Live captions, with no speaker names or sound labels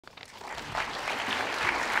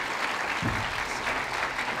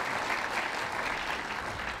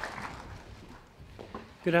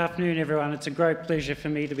Good afternoon, everyone. It's a great pleasure for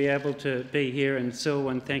me to be able to be here, and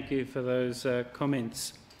Selwyn, thank you for those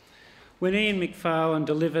comments. When Ian Macfarlane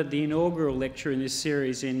delivered the inaugural lecture in this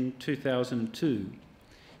series in 2002,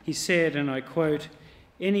 he said, and I quote,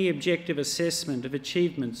 "Any objective assessment of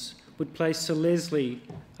achievements would place Sir Leslie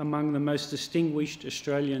among the most distinguished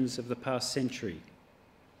Australians of the past century."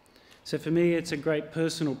 So for me, it's a great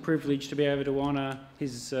personal privilege to be able to honour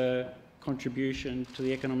his contribution to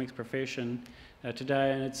the economics profession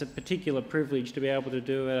today, and it's a particular privilege to be able to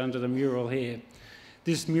do it under the mural here.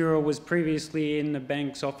 This mural was previously in the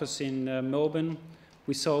bank's office in Melbourne.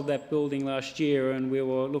 We sold that building last year and we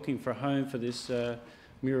were looking for a home for this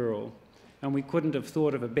mural, and we couldn't have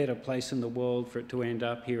thought of a better place in the world for it to end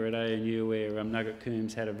up here at ANU, where Nugget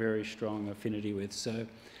Coombs had a very strong affinity with. So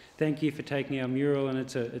thank you for taking our mural, and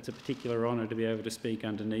it's a particular honour to be able to speak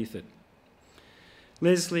underneath it.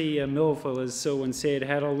 Leslie Melville, as Selwyn said,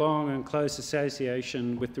 had a long and close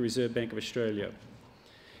association with the Reserve Bank of Australia.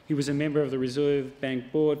 He was a member of the Reserve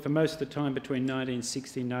Bank Board for most of the time between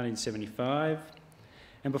 1960 and 1975,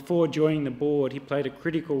 and before joining the board, he played a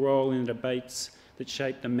critical role in the debates that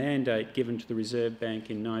shaped the mandate given to the Reserve Bank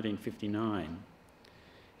in 1959.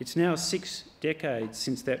 It's now 6 decades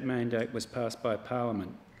since that mandate was passed by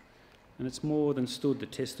Parliament, and it's more than stood the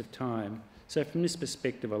test of time. So from this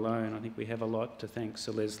perspective alone, I think we have a lot to thank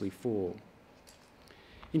Sir Leslie for.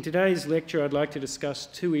 In today's lecture, I'd like to discuss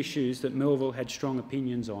 2 issues that Melville had strong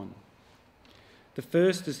opinions on. The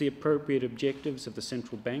first is the appropriate objectives of the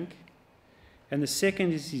central bank, and the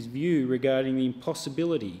second is his view regarding the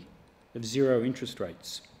impossibility of zero interest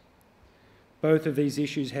rates. Both of these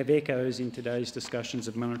issues have echoes in today's discussions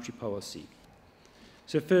of monetary policy.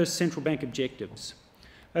 So first, central bank objectives.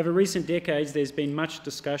 Over recent decades, there's been much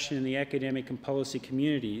discussion in the academic and policy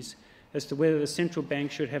communities as to whether the central bank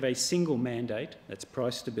should have a single mandate, that's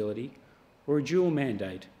price stability, or a dual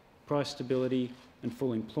mandate, price stability and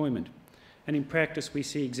full employment. And in practice, we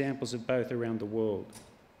see examples of both around the world.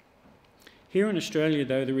 Here in Australia,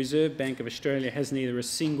 though, the Reserve Bank of Australia has neither a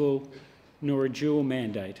single nor a dual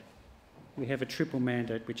mandate. We have a triple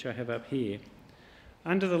mandate, which I have up here.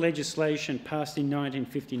 Under the legislation passed in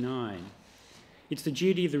 1959, it's the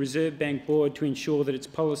duty of the Reserve Bank Board to ensure that its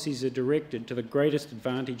policies are directed to the greatest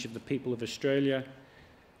advantage of the people of Australia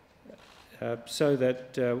so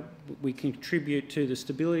that we contribute to the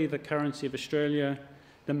stability of the currency of Australia,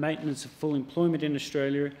 the maintenance of full employment in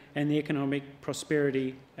Australia, and the economic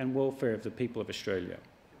prosperity and welfare of the people of Australia.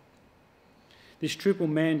 This triple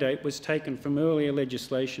mandate was taken from earlier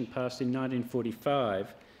legislation passed in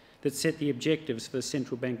 1945 that set the objectives for the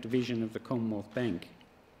Central Bank Division of the Commonwealth Bank.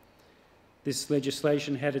 This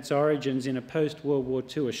legislation had its origins in a post-World War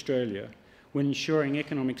II Australia, when ensuring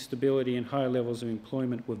economic stability and high levels of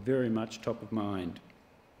employment were very much top of mind.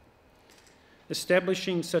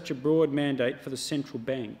 Establishing such a broad mandate for the central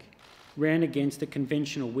bank ran against the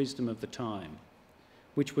conventional wisdom of the time,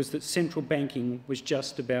 which was that central banking was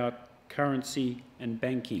just about currency and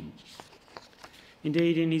banking.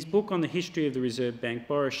 Indeed, in his book on the history of the Reserve Bank,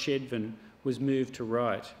 Boris Shedvin was moved to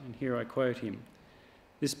write, and here I quote him,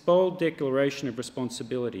 "This bold declaration of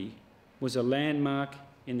responsibility was a landmark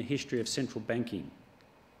in the history of central banking.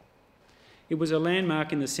 It was a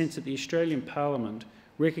landmark in the sense that the Australian Parliament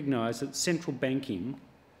recognised that central banking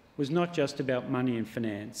was not just about money and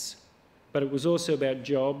finance, but it was also about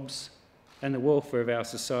jobs and the welfare of our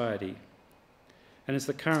society. And as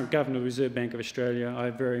the current Governor of the Reserve Bank of Australia,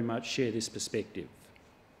 I very much share this perspective.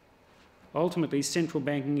 Ultimately, central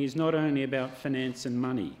banking is not only about finance and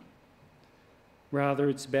money. Rather,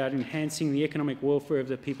 it's about enhancing the economic welfare of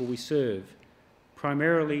the people we serve,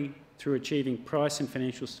 primarily through achieving price and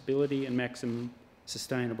financial stability and maximum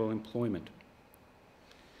sustainable employment."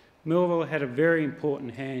 Melville had a very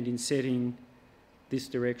important hand in setting this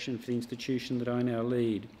direction for the institution that I now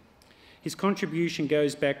lead. His contribution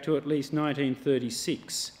goes back to at least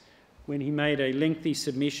 1936, when he made a lengthy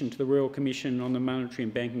submission to the Royal Commission on the Monetary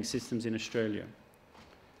and Banking Systems in Australia.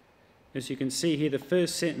 As you can see here, the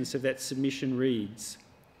first sentence of that submission reads,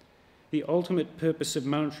 "The ultimate purpose of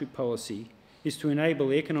monetary policy is to enable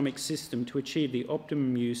the economic system to achieve the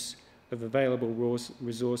optimum use of available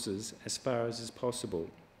resources as far as is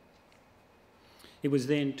possible." It was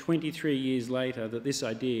then 23 years later that this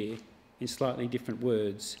idea, in slightly different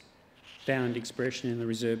words, found expression in the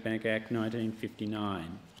Reserve Bank Act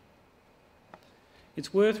 1959.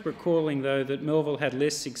 It's worth recalling, though, that Melville had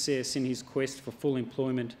less success in his quest for full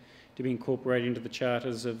employment to be incorporated into the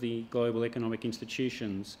charters of the global economic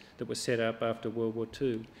institutions that were set up after World War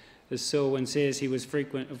II. As Selwyn says, he was a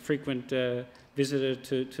frequent visitor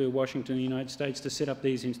to Washington, the United States, to set up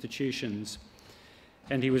these institutions.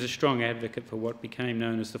 and he was a strong advocate for what became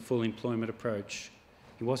known as the full employment approach.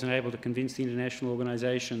 He wasn't able to convince the international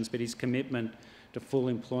organisations, but his commitment to full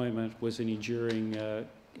employment was an enduring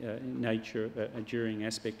enduring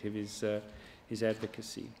aspect of his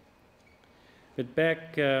advocacy. But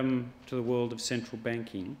back to the world of central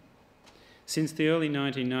banking. Since the early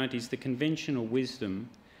 1990s, the conventional wisdom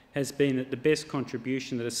has been that the best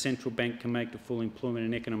contribution that a central bank can make to full employment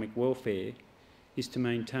and economic welfare is to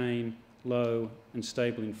maintain low and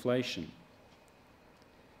stable inflation.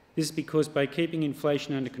 This is because by keeping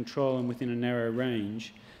inflation under control and within a narrow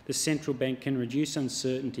range, the central bank can reduce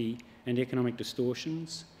uncertainty and economic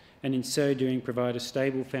distortions, and in so doing provide a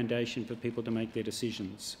stable foundation for people to make their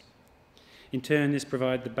decisions. In turn, this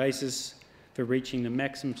provides the basis for reaching the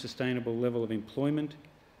maximum sustainable level of employment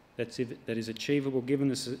that is achievable given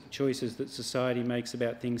the choices that society makes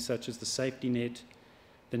about things such as the safety net,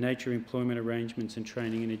 the nature of employment arrangements and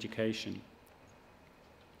training and education.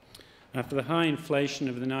 After the high inflation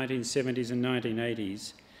of the 1970s and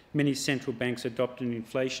 1980s, many central banks adopted an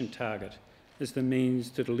inflation target as the means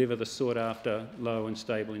to deliver the sought-after low and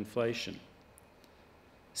stable inflation.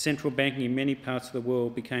 Central banking in many parts of the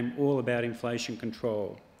world became all about inflation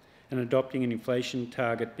control, and adopting an inflation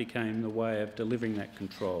target became the way of delivering that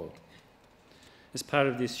control. As part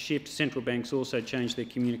of this shift, central banks also changed their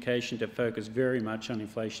communication to focus very much on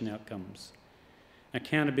inflation outcomes.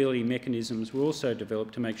 Accountability mechanisms were also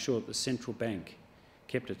developed to make sure that the central bank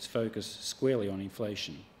kept its focus squarely on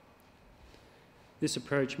inflation. This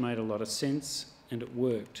approach made a lot of sense and it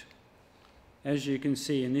worked. As you can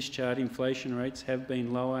see in this chart, inflation rates have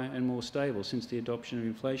been lower and more stable since the adoption of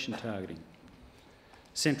inflation targeting.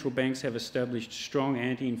 Central banks have established strong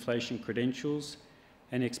anti-inflation credentials,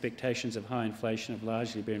 and expectations of high inflation have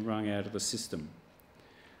largely been wrung out of the system.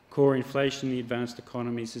 Core inflation in the advanced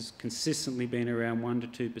economies has consistently been around 1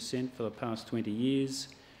 to 2% for the past 20 years,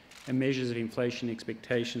 and measures of inflation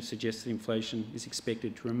expectations suggest that inflation is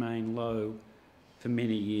expected to remain low for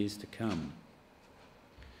many years to come.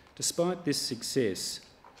 Despite this success,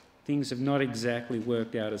 things have not exactly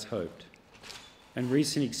worked out as hoped, and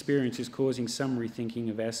recent experience is causing some rethinking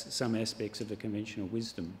of some aspects of the conventional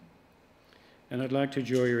wisdom. And I'd like to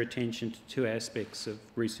draw your attention to two aspects of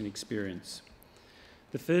recent experience.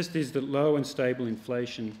 The first is that low and stable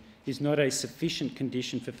inflation is not a sufficient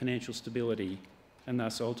condition for financial stability and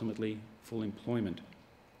thus ultimately full employment.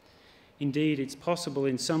 Indeed, it's possible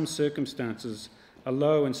in some circumstances a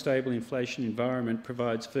low and stable inflation environment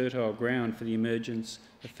provides fertile ground for the emergence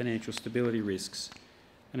of financial stability risks.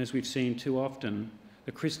 And as we've seen too often,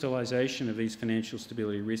 the crystallisation of these financial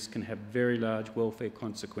stability risks can have very large welfare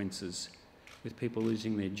consequences, with people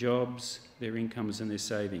losing their jobs, their incomes and their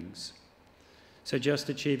savings. So just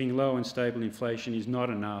achieving low and stable inflation is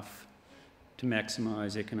not enough to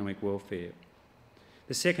maximise economic welfare.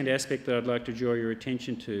 The second aspect that I'd like to draw your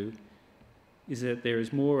attention to is that there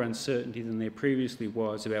is more uncertainty than there previously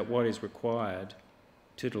was about what is required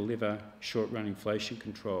to deliver short-run inflation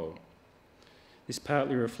control. This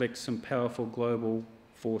partly reflects some powerful global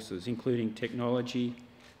forces, including technology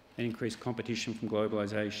and increased competition from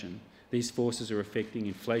globalisation. These forces are affecting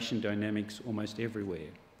inflation dynamics almost everywhere.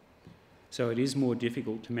 So it is more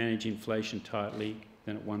difficult to manage inflation tightly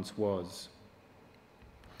than it once was.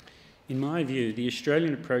 In my view, the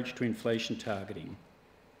Australian approach to inflation targeting,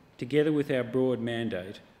 together with our broad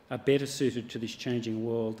mandate, are better suited to this changing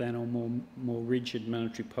world than our more rigid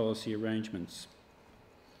monetary policy arrangements.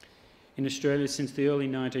 In Australia, since the early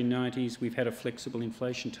 1990s, we've had a flexible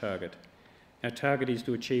inflation target. Our target is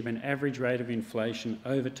to achieve an average rate of inflation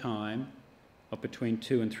over time of between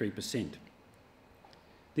 2 and 3%.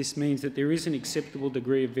 This means that there is an acceptable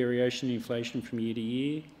degree of variation in inflation from year to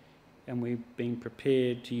year, and we've been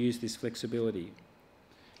prepared to use this flexibility.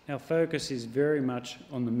 Our focus is very much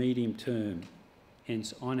on the medium term,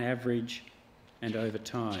 hence on average and over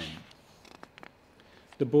time.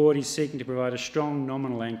 The board is seeking to provide a strong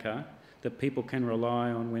nominal anchor that people can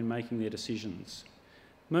rely on when making their decisions.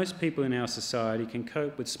 Most people in our society can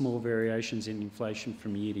cope with small variations in inflation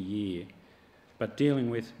from year to year, but dealing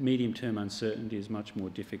with medium-term uncertainty is much more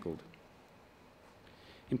difficult.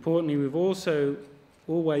 Importantly, we've also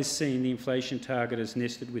always seen the inflation target as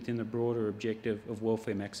nested within the broader objective of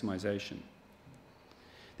welfare maximisation.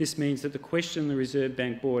 This means that the question the Reserve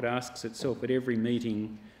Bank Board asks itself at every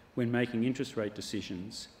meeting when making interest rate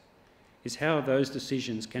decisions is how those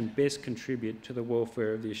decisions can best contribute to the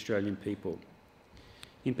welfare of the Australian people.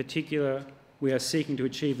 In particular, we are seeking to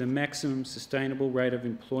achieve the maximum sustainable rate of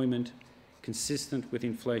employment consistent with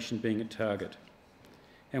inflation being a target.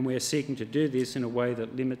 And we are seeking to do this in a way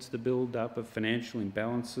that limits the build-up of financial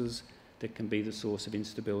imbalances that can be the source of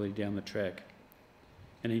instability down the track.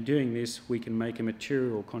 and in doing this we can make a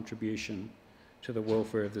material contribution to the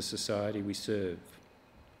welfare of the society we serve.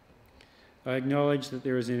 I acknowledge that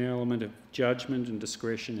there is an element of judgment and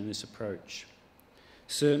discretion in this approach.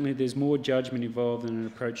 Certainly there's more judgment involved in an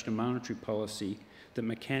approach to monetary policy that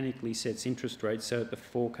mechanically sets interest rates so that the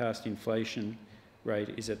forecast inflation rate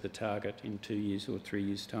is at the target in 2 years or 3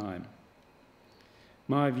 years' time.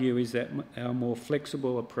 My view is that our more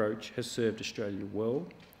flexible approach has served Australia well,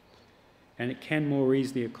 and it can more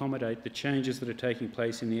easily accommodate the changes that are taking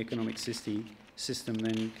place in the economic system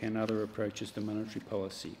than can other approaches to monetary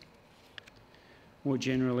policy. More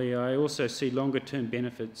generally, I also see longer-term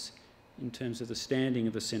benefits in terms of the standing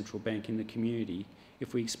of the central bank in the community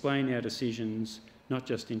if we explain our decisions not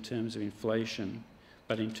just in terms of inflation,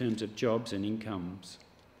 but in terms of jobs and incomes.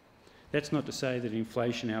 That's not to say that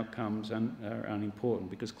inflation outcomes are unimportant,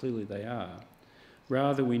 because clearly they are.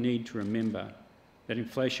 Rather, we need to remember that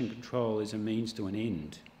inflation control is a means to an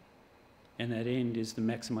end, and that end is the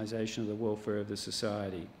maximisation of the welfare of the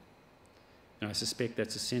society. And I suspect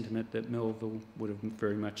that's a sentiment that Melville would have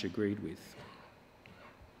very much agreed with.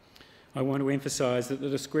 I want to emphasise that the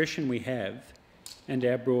discretion we have and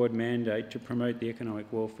our broad mandate to promote the economic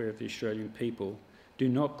welfare of the Australian people do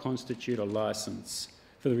not constitute a licence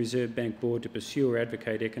for the Reserve Bank Board to pursue or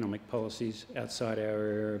advocate economic policies outside our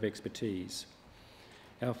area of expertise.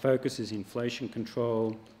 Our focus is inflation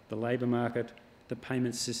control, the labour market, the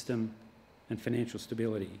payment system and financial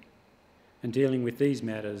stability. And dealing with these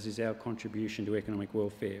matters is our contribution to economic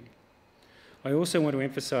welfare. I also want to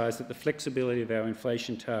emphasise that the flexibility of our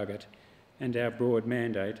inflation target and our broad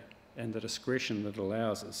mandate and the discretion that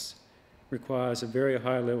allows us requires a very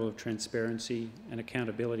high level of transparency and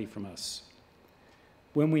accountability from us.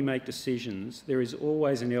 When we make decisions, there is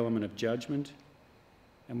always an element of judgment,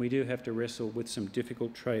 and we do have to wrestle with some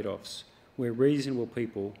difficult trade-offs where reasonable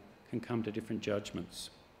people can come to different judgments.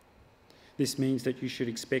 This means that you should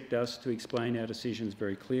expect us to explain our decisions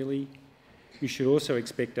very clearly. You should also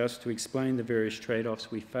expect us to explain the various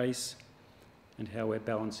trade-offs we face and how we're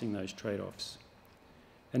balancing those trade-offs.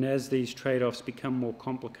 And as these trade-offs become more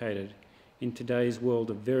complicated in today's world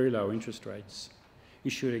of very low interest rates, you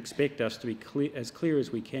should expect us to be as clear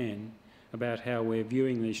as we can about how we're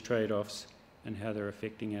viewing these trade-offs and how they're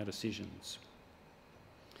affecting our decisions.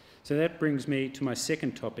 So that brings me to my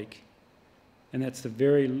second topic, and that's the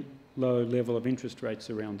very low level of interest rates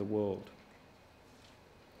around the world.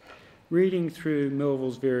 Reading through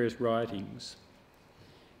Melville's various writings,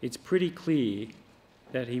 it's pretty clear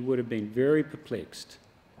that he would have been very perplexed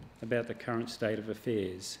about the current state of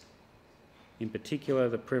affairs, in particular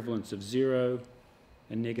the prevalence of zero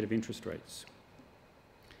and negative interest rates.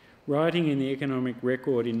 Writing in the Economic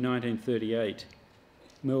Record in 1938,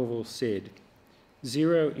 Melville said,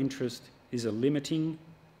 "Zero interest is a limiting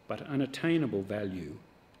but unattainable value,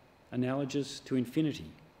 analogous to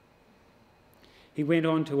infinity." He went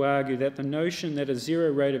on to argue that the notion that a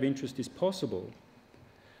zero rate of interest is possible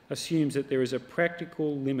assumes that there is a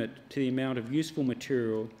practical limit to the amount of useful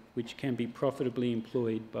material which can be profitably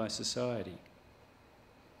employed by society.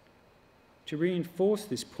 To reinforce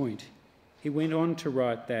this point, he went on to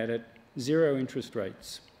write that at zero interest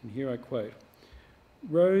rates, and here I quote,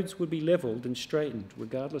 "Roads would be levelled and straightened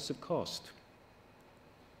regardless of cost.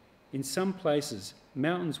 In some places,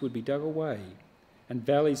 mountains would be dug away and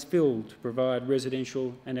valleys filled to provide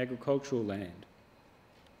residential and agricultural land.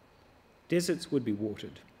 Deserts would be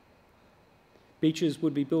watered. Beaches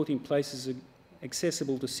would be built in places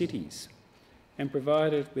accessible to cities and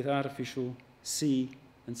provided with artificial sea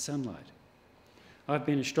and sunlight." I've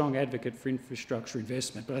been a strong advocate for infrastructure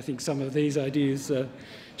investment, but I think some of these ideas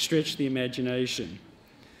stretch the imagination.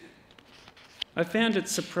 I found it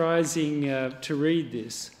surprising to read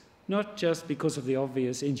this, not just because of the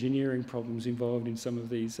obvious engineering problems involved in some of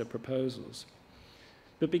these proposals,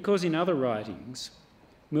 but because in other writings,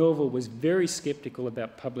 Melville was very sceptical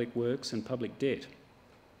about public works and public debt.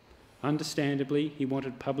 Understandably, he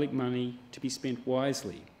wanted public money to be spent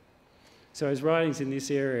wisely. So his writings in this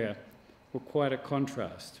area were quite a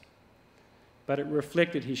contrast. But it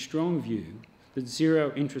reflected his strong view that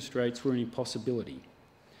zero interest rates were an impossibility,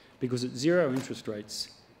 because at zero interest rates,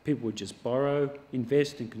 people would just borrow,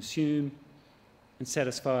 invest and consume and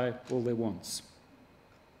satisfy all their wants.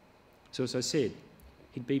 So as I said,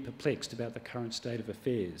 he'd be perplexed about the current state of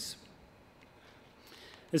affairs.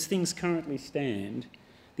 As things currently stand,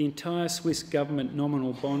 the entire Swiss government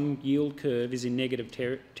nominal bond yield curve is in negative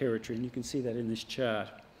territory, and you can see that in this chart.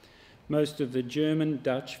 Most of the German,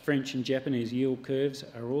 Dutch, French and Japanese yield curves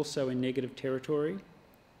are also in negative territory.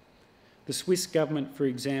 The Swiss government, for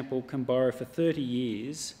example, can borrow for 30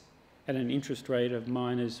 years at an interest rate of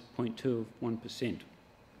minus 0.21%.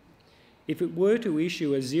 If it were to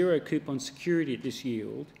issue a zero coupon security at this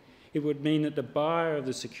yield, it would mean that the buyer of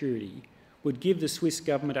the security would give the Swiss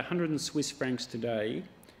government 100 Swiss francs today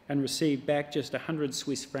and receive back just 100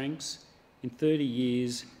 Swiss francs in 30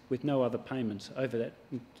 years with no other payments over that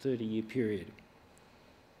 30-year period.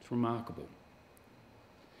 It's remarkable.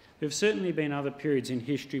 There have certainly been other periods in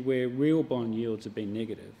history where real bond yields have been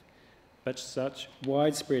negative, but such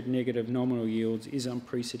widespread negative nominal yields is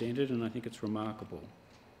unprecedented, and I think it's remarkable.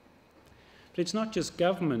 But it's not just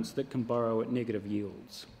governments that can borrow at negative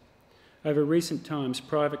yields. Over recent times,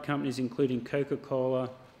 private companies including Coca-Cola,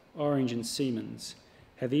 Orange and Siemens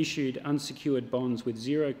have issued unsecured bonds with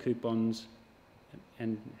zero coupons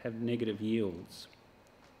and have negative yields.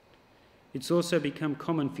 It's also become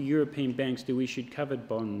common for European banks to issue covered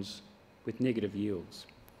bonds with negative yields.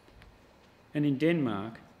 And in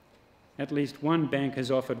Denmark, at least one bank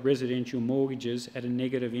has offered residential mortgages at a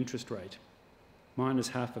negative interest rate, minus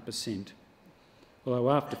 0.5%,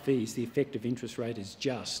 although after fees the effective interest rate is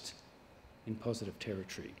just in positive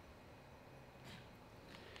territory.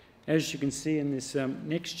 As you can see in this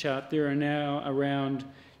next chart, there are now around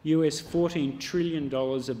US $14 trillion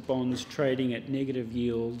of bonds trading at negative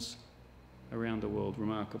yields around the world.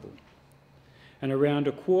 Remarkable. And around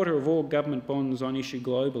a quarter of all government bonds on issue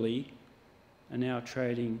globally are now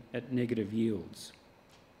trading at negative yields.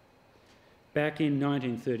 Back in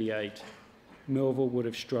 1938, Melville would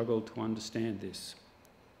have struggled to understand this.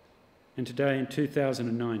 And today, in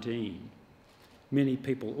 2019, many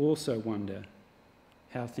people also wonder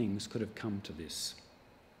how things could have come to this.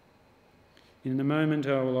 In a moment,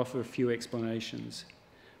 I will offer a few explanations.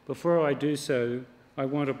 Before I do so, I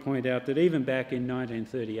want to point out that even back in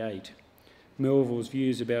 1938, Melville's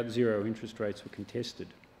views about zero interest rates were contested.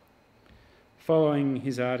 Following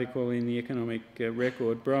his article in the Economic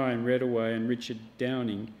Record, Brian Redaway and Richard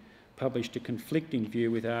Downing published a conflicting view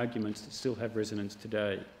with arguments that still have resonance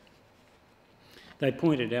today. They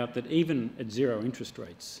pointed out that even at zero interest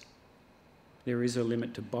rates, there is a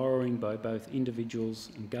limit to borrowing by both individuals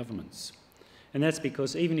and governments. And that's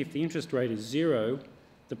because even if the interest rate is zero,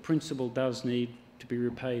 the principal does need to be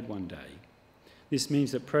repaid one day. This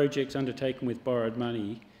means that projects undertaken with borrowed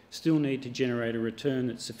money still need to generate a return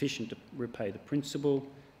that's sufficient to repay the principal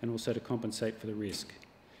and also to compensate for the risk.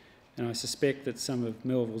 And I suspect that some of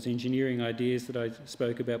Melville's engineering ideas that I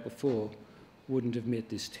spoke about before wouldn't have met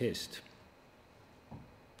this test.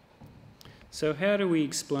 So how do we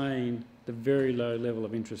explain the very low level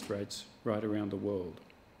of interest rates right around the world?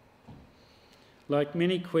 Like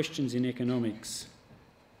many questions in economics,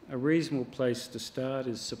 a reasonable place to start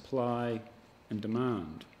is supply and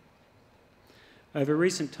demand. Over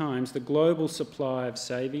recent times, the global supply of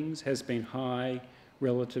savings has been high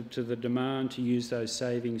relative to the demand to use those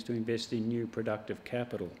savings to invest in new productive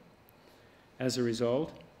capital. As a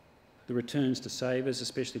result, the returns to savers,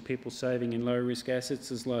 especially people saving in low-risk assets,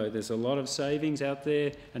 is low. There's a lot of savings out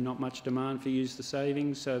there and not much demand for use the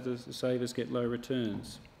savings, so the savers get low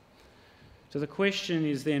returns. So the question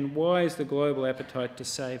is then, why is the global appetite to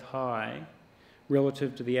save high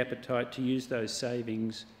relative to the appetite to use those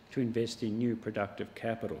savings to invest in new productive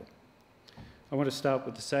capital? I want to start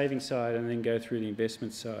with the savings side and then go through the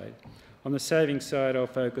investment side. On the savings side, I'll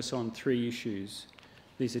focus on three issues.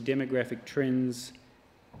 These are demographic trends,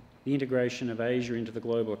 the integration of Asia into the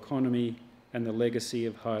global economy, and the legacy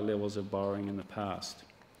of high levels of borrowing in the past.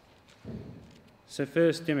 So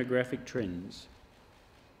first, demographic trends.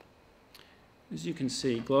 As you can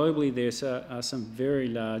see, globally there are some very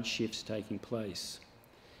large shifts taking place.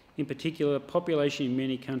 In particular, population in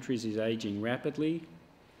many countries is ageing rapidly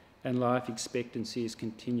and life expectancy is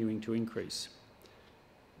continuing to increase.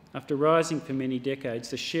 After rising for many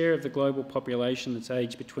decades, the share of the global population that's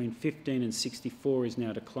aged between 15 and 64 is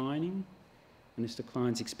now declining, and this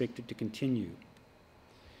decline is expected to continue.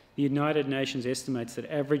 The United Nations estimates that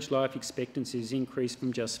average life expectancy has increased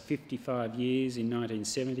from just 55 years in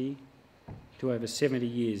 1970 to over 70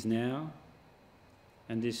 years now,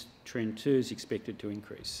 and this trend too is expected to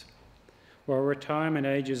increase. While retirement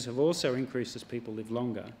ages have also increased as people live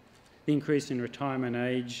longer, the increase in retirement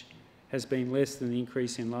age has been less than the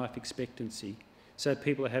increase in life expectancy, so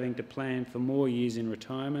people are having to plan for more years in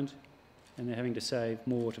retirement and they're having to save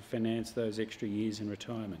more to finance those extra years in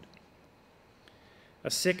retirement. A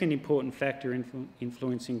second important factor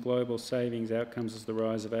influencing global savings outcomes is the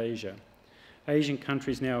rise of Asia. Asian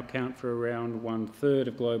countries now account for around 1/3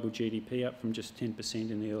 of global GDP, up from just 10%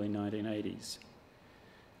 in the early 1980s.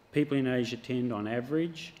 People in Asia tend, on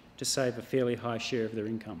average, to save a fairly high share of their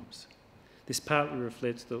incomes. This partly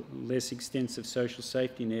reflects the less extensive social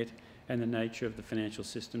safety net and the nature of the financial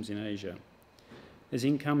systems in Asia. As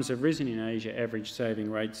incomes have risen in Asia, average saving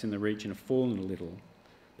rates in the region have fallen a little,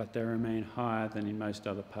 but they remain higher than in most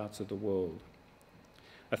other parts of the world.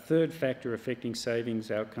 A third factor affecting savings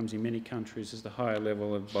outcomes in many countries is the higher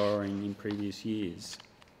level of borrowing in previous years.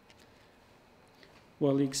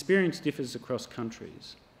 While the experience differs across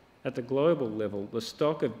countries, at the global level, the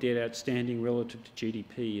stock of debt outstanding relative to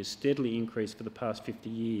GDP has steadily increased for the past 50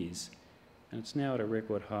 years, and it's now at a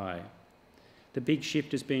record high. The big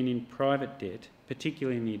shift has been in private debt,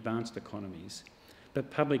 particularly in the advanced economies,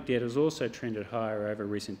 but public debt has also trended higher over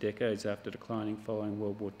recent decades after declining following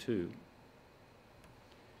World War II.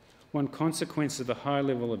 One consequence of the high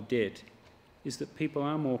level of debt is that people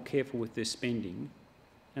are more careful with their spending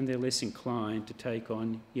and they're less inclined to take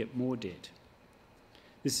on yet more debt.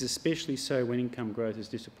 This is especially so when income growth is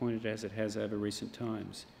disappointed as it has over recent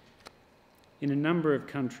times. In a number of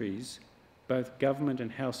countries, both government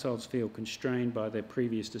and households feel constrained by their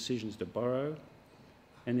previous decisions to borrow,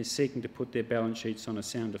 and they're seeking to put their balance sheets on a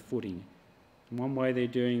sounder footing. And one way they're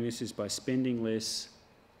doing this is by spending less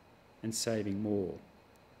and saving more.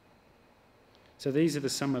 So these are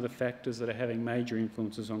some of the factors that are having major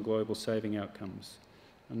influences on global saving outcomes.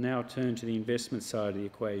 I'll now turn to the investment side of the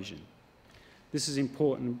equation. This is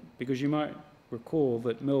important because you might recall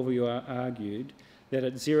that Melville argued that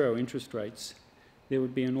at zero interest rates, there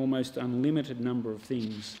would be an almost unlimited number of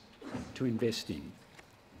things to invest in.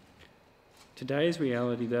 Today's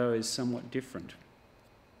reality, though, is somewhat different.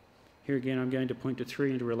 Here again, I'm going to point to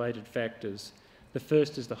three interrelated factors. The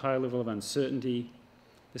first is the high level of uncertainty,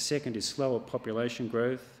 the second is slower population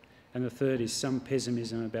growth, and the third is some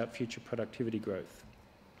pessimism about future productivity growth.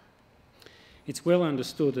 It's well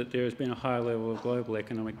understood that there has been a high level of global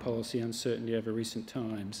economic policy uncertainty over recent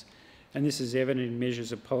times, and this is evident in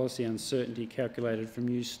measures of policy uncertainty calculated from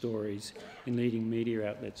news stories in leading media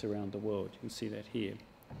outlets around the world. You can see that here.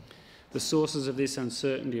 The sources of this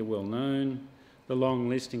uncertainty are well known. The long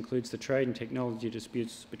list includes the trade and technology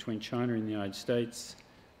disputes between China and the United States,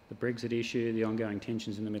 the Brexit issue, the ongoing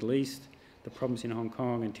tensions in the Middle East, the problems in Hong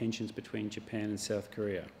Kong, and tensions between Japan and South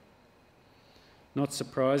Korea. Not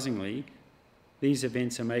surprisingly, these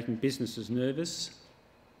events are making businesses nervous,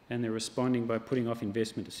 and they're responding by putting off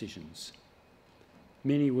investment decisions.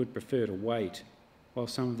 Many would prefer to wait while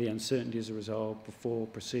some of the uncertainties are resolved before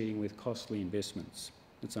proceeding with costly investments.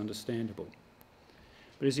 It's understandable.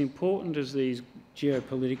 But as important as these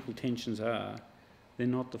geopolitical tensions are, they're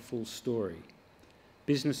not the full story.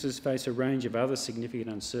 Businesses face a range of other significant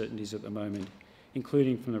uncertainties at the moment,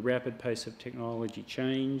 including from the rapid pace of technology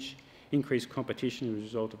change, increased competition as a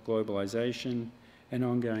result of globalisation, and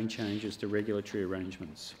ongoing changes to regulatory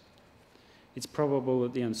arrangements. It's probable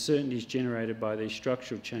that the uncertainties generated by these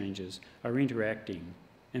structural changes are interacting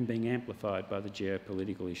and being amplified by the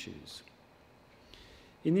geopolitical issues.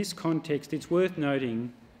 In this context, it's worth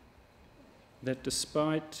noting that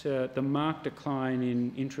despite the marked decline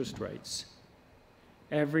in interest rates,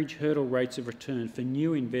 average hurdle rates of return for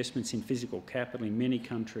new investments in physical capital in many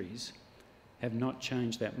countries have not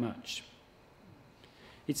changed that much.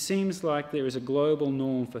 It seems like there is a global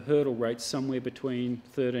norm for hurdle rates somewhere between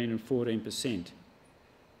 13 and 14%,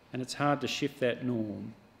 and it's hard to shift that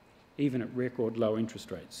norm, even at record low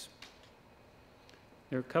interest rates.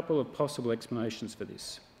 There are a couple of possible explanations for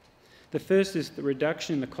this. The first is the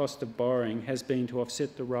reduction in the cost of borrowing has been to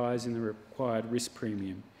offset the rise in the required risk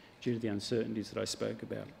premium due to the uncertainties that I spoke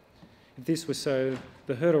about. If this were so,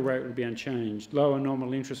 the hurdle rate would be unchanged. Lower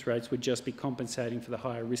nominal interest rates would just be compensating for the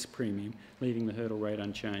higher risk premium, leaving the hurdle rate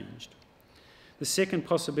unchanged. The second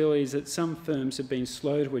possibility is that some firms have been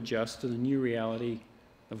slow to adjust to the new reality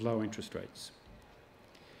of low interest rates.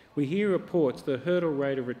 We hear reports that a hurdle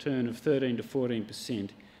rate of return of 13 to 14%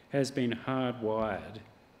 has been hardwired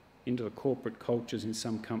into the corporate cultures in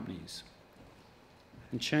some companies.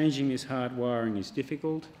 And changing this hardwiring is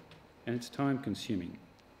difficult and it's time-consuming.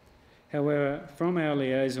 However, from our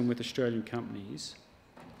liaison with Australian companies,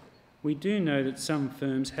 we do know that some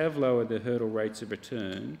firms have lowered their hurdle rates of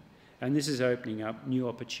return, and this is opening up new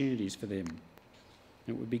opportunities for them.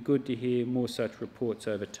 It would be good to hear more such reports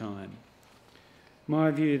over time.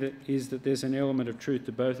 My view is that there's an element of truth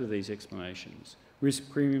to both of these explanations.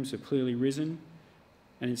 Risk premiums have clearly risen,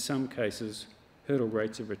 and in some cases, hurdle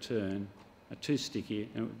rates of return are too sticky,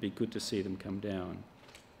 and it would be good to see them come down.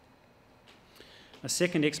 A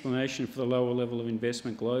second explanation for the lower level of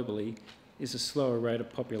investment globally is a slower rate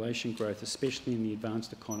of population growth, especially in the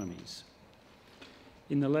advanced economies.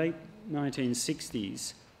 In the late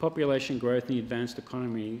 1960s, population growth in the advanced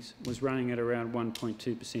economies was running at around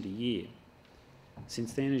 1.2% a year.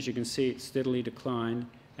 Since then, as you can see, it's steadily declined,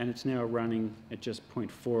 and it's now running at just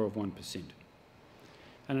 0.4%.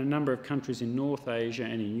 and a number of countries in North Asia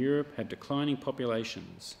and in Europe have declining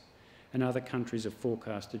populations, and other countries are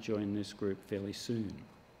forecast to join this group fairly soon.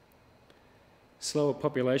 Slower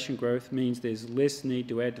population growth means there's less need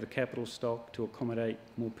to add to the capital stock to accommodate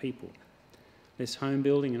more people. Less home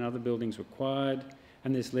building and other buildings required,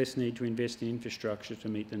 and there's less need to invest in infrastructure to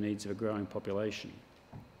meet the needs of a growing population.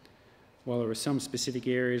 While there are some specific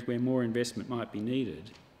areas where more investment might be needed,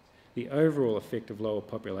 the overall effect of lower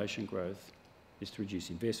population growth is to reduce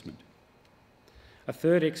investment. A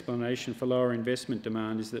third explanation for lower investment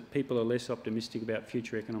demand is that people are less optimistic about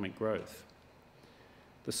future economic growth.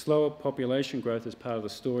 The slower population growth is part of the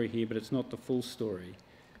story here, but it's not the full story.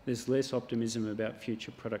 There's less optimism about future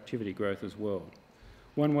productivity growth as well.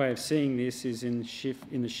 One way of seeing this is in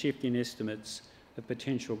the shift in estimates of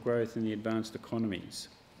potential growth in the advanced economies.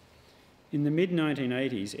 In the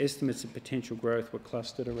mid-1980s, estimates of potential growth were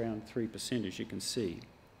clustered around 3%, as you can see.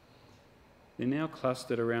 They're now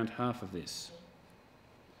clustered around half of this.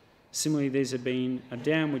 Similarly, there's been a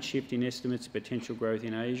downward shift in estimates of potential growth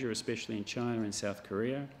in Asia, especially in China and South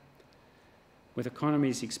Korea. With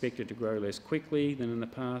economies expected to grow less quickly than in the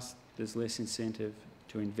past, there's less incentive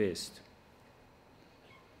to invest.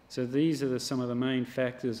 So these are some of the main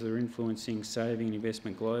factors that are influencing saving and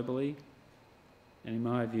investment globally. And in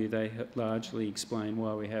my view, they largely explain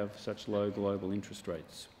why we have such low global interest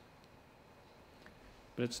rates.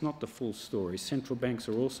 But it's not the full story. Central banks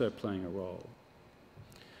are also playing a role.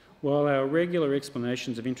 While our regular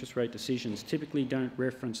explanations of interest rate decisions typically don't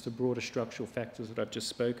reference the broader structural factors that I've just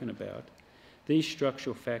spoken about, these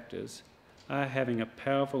structural factors are having a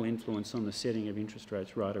powerful influence on the setting of interest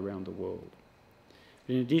rates right around the world.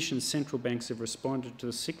 In addition, central banks have responded to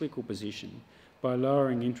the cyclical position by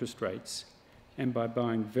lowering interest rates and by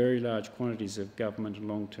buying very large quantities of government and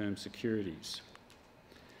long-term securities.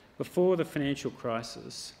 Before the financial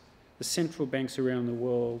crisis, the central banks around the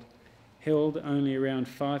world held only around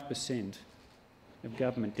 5% of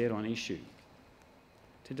government debt on issue.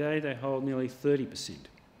 Today they hold nearly 30%.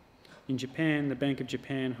 In Japan, the Bank of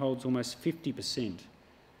Japan holds almost 50%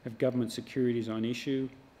 of government securities on issue,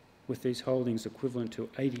 with these holdings equivalent to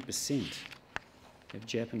 80% of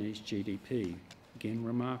Japanese GDP. Again,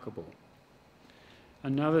 remarkable.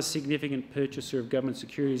 Another significant purchaser of government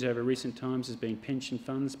securities over recent times has been pension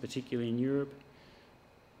funds, particularly in Europe.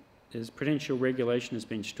 As prudential regulation has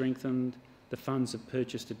been strengthened, the funds have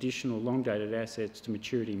purchased additional long-dated assets to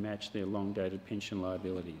maturity match their long-dated pension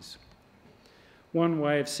liabilities. One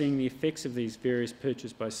way of seeing the effects of these various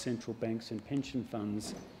purchases by central banks and pension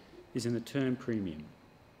funds is in the term premium.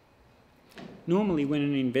 Normally, when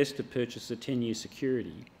an investor purchases a 10-year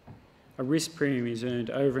security, a risk premium is earned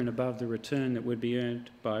over and above the return that would be earned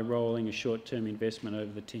by rolling a short-term investment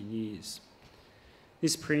over the 10 years.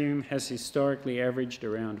 This premium has historically averaged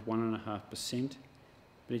around 1.5%,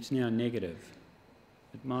 but it's now negative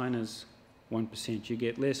at -1%. You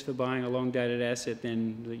get less for buying a long-dated asset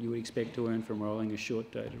than that you would expect to earn from rolling a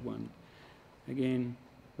short-dated one. Again,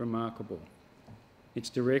 remarkable. It's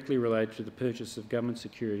directly related to the purchase of government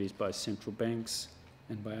securities by central banks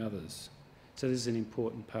and by others. So this is an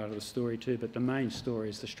important part of the story too, but the main story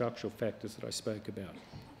is the structural factors that I spoke about.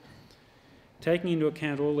 Taking into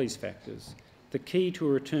account all these factors, the key to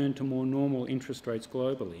a return to more normal interest rates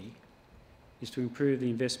globally is to improve the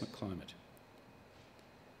investment climate.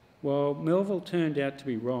 While Melville turned out to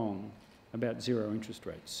be wrong about zero interest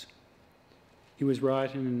rates, he was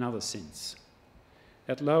right in another sense.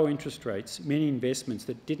 At low interest rates, many investments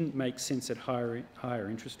that didn't make sense at higher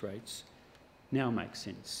interest rates now make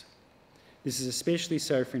sense. This is especially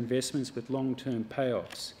so for investments with long-term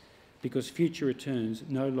payoffs, because future returns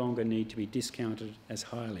no longer need to be discounted as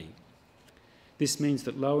highly. This means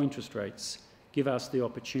that low interest rates give us the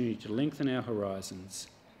opportunity to lengthen our horizons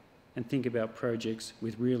and think about projects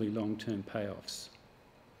with really long-term payoffs.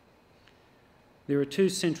 There are two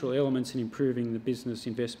central elements in improving the business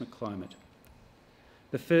investment climate.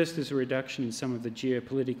 The first is a reduction in some of the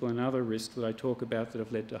geopolitical and other risks that I talk about that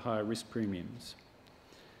have led to higher risk premiums.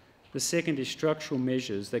 The second is structural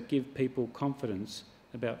measures that give people confidence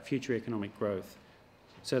about future economic growth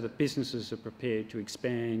so that businesses are prepared to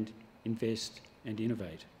expand, invest and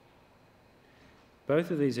innovate. Both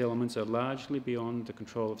of these elements are largely beyond the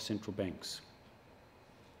control of central banks.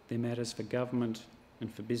 They're matters for government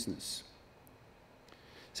and for business.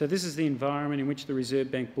 So this is the environment in which the Reserve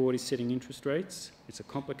Bank Board is setting interest rates. It's a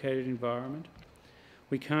complicated environment.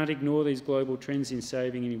 We can't ignore these global trends in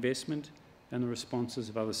saving and investment and the responses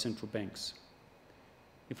of other central banks.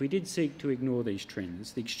 If we did seek to ignore these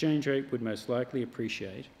trends, the exchange rate would most likely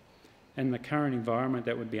appreciate, and in the current environment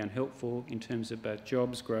that would be unhelpful in terms of both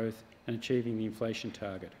jobs growth and achieving the inflation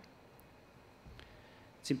target.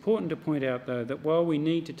 It's important to point out, though, that while we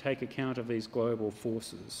need to take account of these global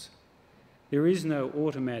forces, there is no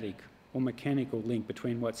automatic or mechanical link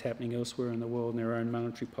between what's happening elsewhere in the world and their own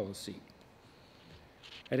monetary policy.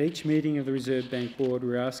 At each meeting of the Reserve Bank Board,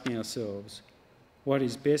 we're asking ourselves what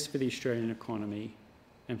is best for the Australian economy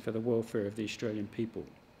and for the welfare of the Australian people.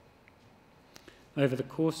 Over the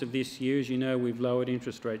course of this year, as you know, we've lowered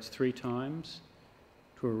interest rates 3 times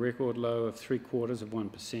to a record low of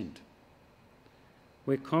 0.75%.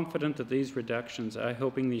 We're confident that these reductions are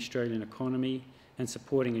helping the Australian economy and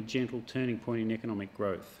supporting a gentle turning point in economic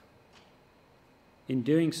growth. In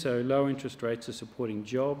doing so, low interest rates are supporting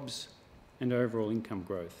jobs and overall income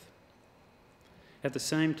growth. At the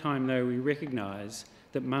same time, though, we recognise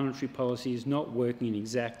that monetary policy is not working in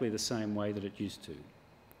exactly the same way that it used to.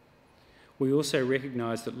 We also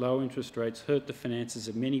recognise that low interest rates hurt the finances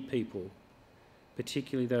of many people,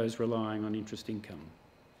 particularly those relying on interest income.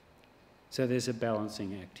 So there's a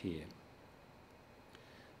balancing act here.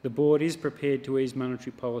 The Board is prepared to ease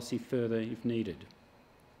monetary policy further if needed.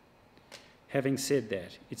 Having said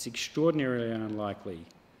that, it's extraordinarily unlikely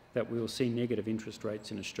that we will see negative interest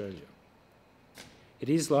rates in Australia. It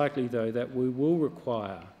is likely, though, that we will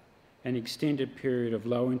require an extended period of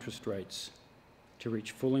low interest rates to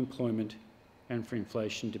reach full employment and for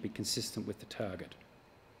inflation to be consistent with the target.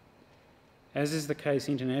 As is the case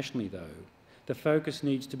internationally, though, the focus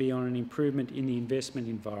needs to be on an improvement in the investment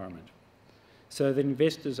environment so that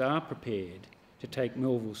investors are prepared to take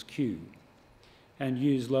Melville's cue and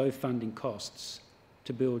use low funding costs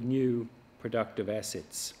to build new productive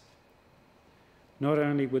assets. Not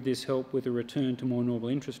only would this help with a return to more normal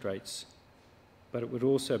interest rates, but it would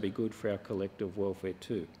also be good for our collective welfare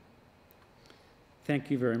too.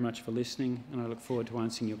 Thank you very much for listening, and I look forward to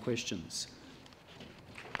answering your questions.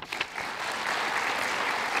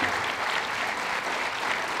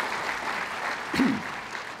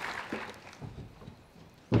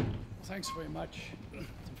 Thanks very much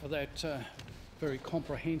for that very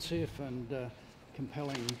comprehensive and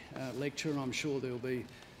compelling lecture, and I'm sure there'll be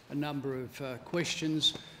a number of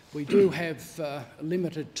questions. We do have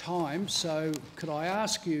limited time, so could I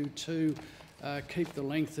ask you to keep the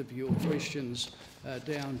length of your questions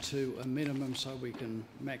down to a minimum so we can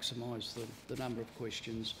maximise the number of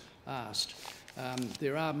questions asked.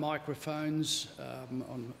 There are microphones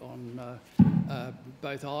on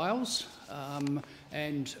both aisles,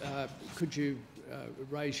 and could you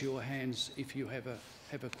raise your hands if you have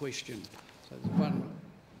a question? So there's one.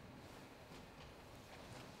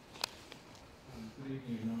 Good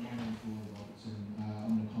evening. My name is Roy Robertson.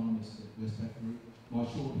 I'm an economist at Westpac Group. My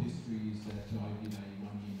short history is that I did a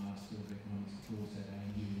one-year Master of Economics course at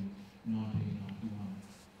ANU in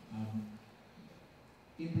 1991.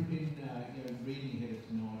 Reading ahead of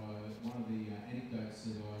tonight, one of the anecdotes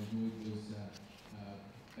that I enjoyed was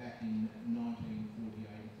back in 1948,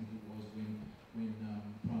 I think it was, when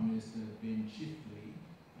Prime Minister Ben Chifley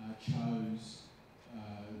chose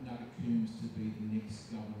Nugget Coombs to be the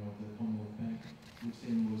next governor of the Commonwealth Bank, which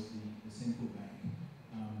then was the central bank.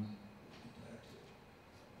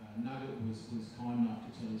 Nugget was kind enough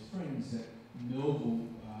to tell his friends that Melville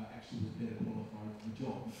actually was better qualified for the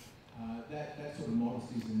job. That sort of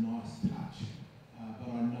modesty is a nice touch,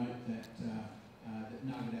 but I note that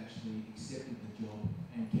Nugget actually accepted the job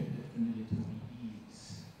and kept it for nearly 20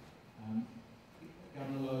 years.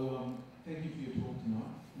 Governor Lowe, thank you for your talk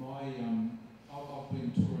tonight. I've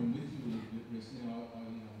been touring with you a little bit recently. I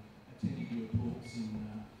attended your talks in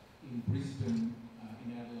Brisbane, in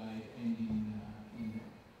Adelaide, and in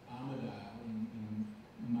Armidale in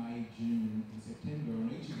May, June, and September. On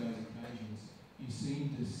each of those occasions, you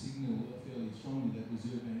seemed to signal fairly strongly that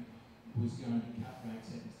Reserve Bank was going to cut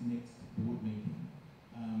rates at its next board meeting.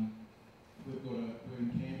 We're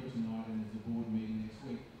in Canberra tonight, and there's a board meeting next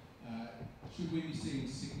week. Should we be seeing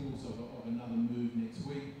signals of another move next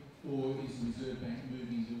week, or is the Reserve Bank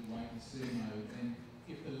moving to wait and see mode? And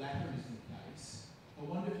if the latter is the case, I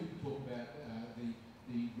wonder if you could talk about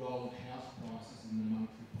the role of house prices in the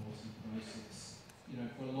monetary policy process. You know,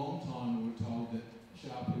 for a long time we were told that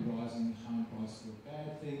sharply rising home prices were a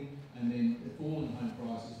bad thing, and then the falling home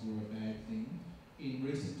prices were a bad thing. In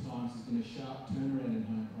recent times, there's been a sharp turnaround in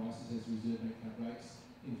home prices as the Reserve Bank cut rates.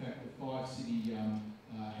 In fact, the 5-city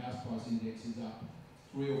house price index is up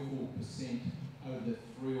 3 or 4% over the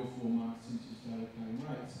 3 or 4 months since you started cutting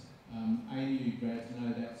rates. ANU grads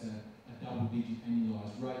know that's a double-digit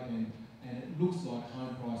annualised rate, and it looks like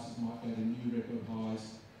home prices might go to new record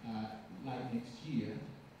highs late next year.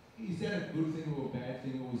 Is that a good thing or a bad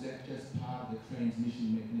thing, or is that just part of the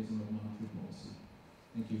transmission mechanism of monetary policy?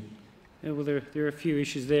 Thank you. Yeah, well, there are a few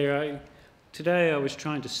issues there. Today I was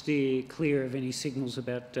trying to steer clear of any signals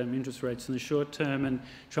about interest rates in the short term and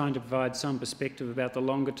trying to provide some perspective about the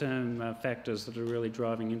longer term factors that are really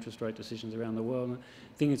driving interest rate decisions around the world. And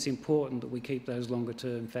I think it's important that we keep those longer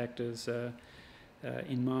term factors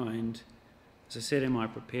in mind. As I said in my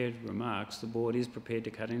prepared remarks, the board is prepared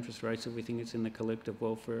to cut interest rates if we think it's in the collective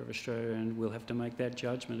welfare of Australia, and we'll have to make that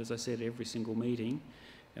judgment, as I said, every single meeting,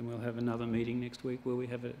 and we'll have another meeting next week where we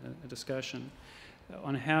have a discussion.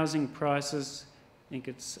 On housing prices, I think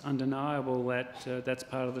it's undeniable that that's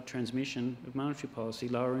part of the transmission of monetary policy.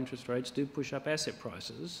 Lower interest rates do push up asset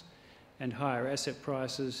prices, and higher asset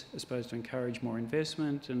prices are supposed to encourage more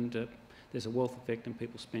investment, and there's a wealth effect and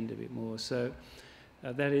people spend a bit more. So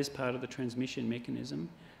that is part of the transmission mechanism.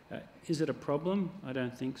 Is it a problem? I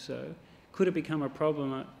don't think so. Could it become a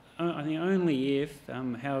problem? I think only if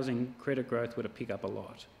housing credit growth were to pick up a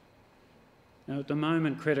lot. Now, at the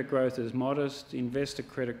moment, credit growth is modest. Investor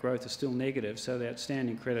credit growth is still negative, so the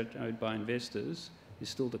outstanding credit owed by investors is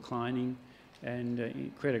still declining,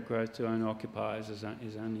 and credit growth to own occupiers is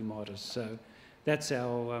only modest. So that's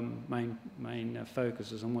our main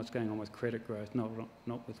focus is on what's going on with credit growth,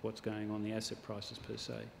 not with what's going on the asset prices per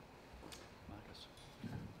se. Marcus.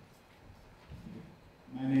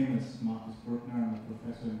 My name is Marcus Bruckner. I'm a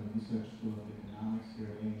professor in the Research School of Economics here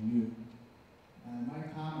at ANU.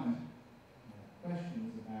 My question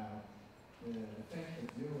is about the effect that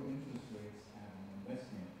zero interest rates have on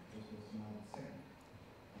investment. This was the second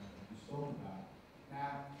that you spoke about.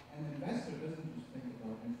 Now, an investor doesn't just think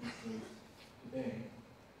about interest rates today,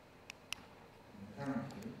 in the current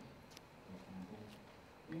year, for example.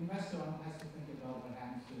 The investor has to think about what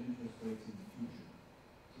happens to interest rates in the future.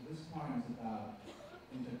 So this point is about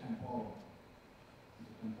intertemporal.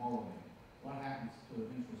 What happens to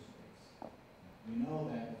interest rates? We know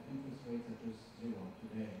that if interest rates are just zero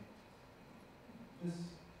today, this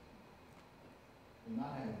will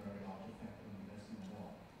not have a very large effect on investment at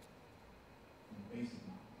all, in the basic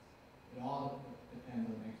markets. It all depends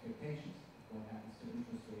on expectations of what happens to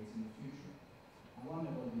interest rates in the future. I wonder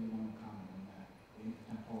whether you want to comment on that, the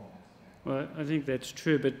intertemporal aspect. Well, I think that's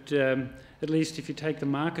true, but at least if you take the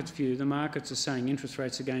market's view, the markets are saying interest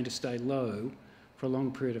rates are going to stay low for a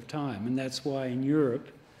long period of time, and that's why in Europe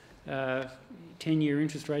 10-year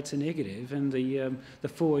interest rates are negative, and the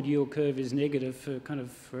forward yield curve is negative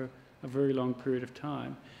for a very long period of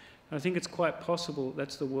time. I think it's quite possible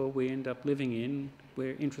that's the world we end up living in,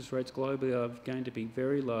 where interest rates globally are going to be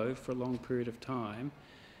very low for a long period of time,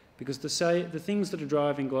 because the things that are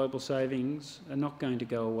driving global savings are not going to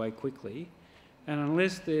go away quickly, and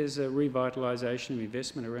unless there's a revitalisation of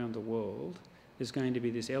investment around the world, there's going to be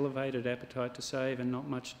this elevated appetite to save and not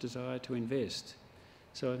much desire to invest.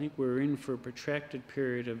 So I think we're in for a protracted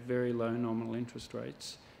period of very low nominal interest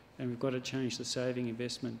rates, and we've got to change the saving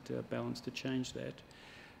investment balance to change that.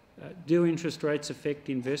 Do interest rates affect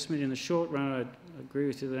investment? In the short run, I agree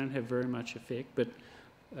with you, they don't have very much effect, but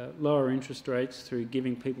lower interest rates through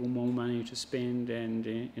giving people more money to spend and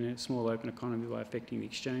in a small open economy by affecting the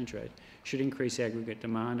exchange rate should increase aggregate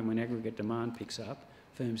demand, and when aggregate demand picks up,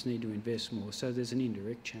 firms need to invest more. So there's an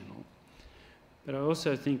indirect channel. But I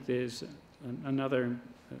also think there's another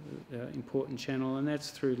important channel, and that's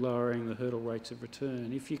through lowering the hurdle rates of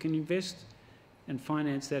return. If you can invest and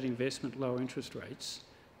finance that investment lower interest rates,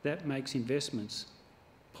 that makes investments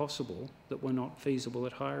possible that were not feasible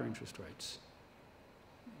at higher interest rates.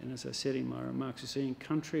 And as I said in my remarks, you see in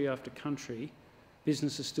country after country,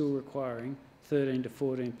 business is still requiring 13 to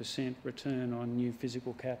 14% return on new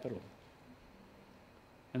physical capital.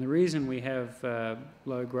 And the reason we have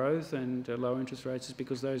low growth and low interest rates is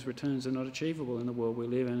because those returns are not achievable in the world we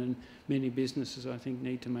live in, and many businesses, I think,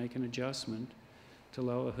 need to make an adjustment to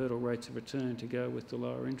lower hurdle rates of return to go with the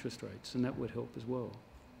lower interest rates, and that would help as well.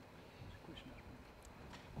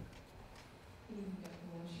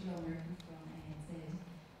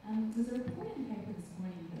 There's a report in the paper this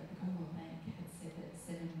morning that the Commonwealth Bank had said that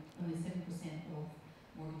only 7% of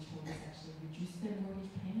mortgage holders actually reduced their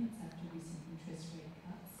mortgage payments after recent interest rate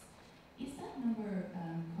cuts. Is that number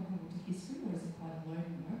comparable to history, or is it quite a low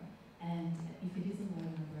number? And if it is a low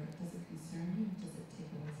number, does it concern you? Does it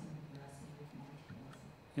take away some of the veracity of mortgage policy?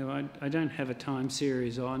 You know, I don't have a time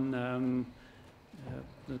series on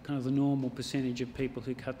the normal percentage of people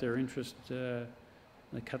who cut their interest,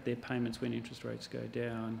 they cut their payments when interest rates go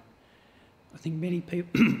down. I think many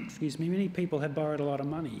people, many people have borrowed a lot of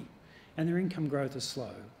money, and their income growth is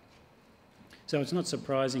slow. So it's not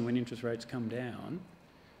surprising when interest rates come down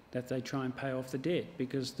that they try and pay off the debt,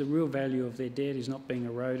 because the real value of their debt is not being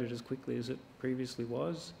eroded as quickly as it previously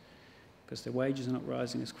was, because their wages are not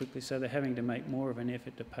rising as quickly, so they're having to make more of an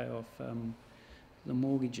effort to pay off the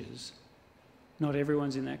mortgages. Not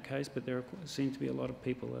everyone's in that case, but there seem to be a lot of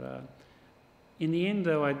people that are. In the end,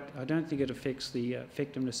 though, I don't think it affects the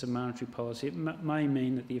effectiveness of monetary policy. It may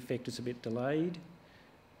mean that the effect is a bit delayed,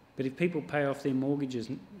 but if people pay off their mortgages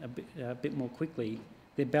a bit more quickly,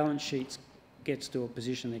 their balance sheets gets to a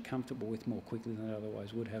position they're comfortable with more quickly than they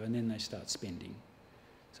otherwise would have, and then they start spending.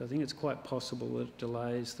 So I think it's quite possible that it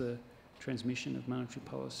delays the transmission of monetary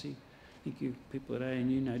policy. I think you people at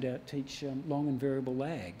ANU no doubt teach long and variable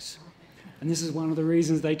lags. And this is one of the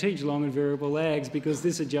reasons they teach long and variable lags, because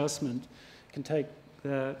this adjustment can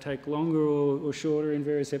take longer or shorter in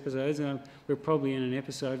various episodes. We're probably in an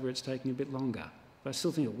episode where it's taking a bit longer. But I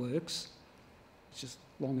still think it works. It's just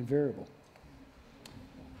long and variable.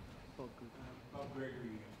 Bob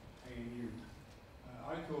Gregory, ANU.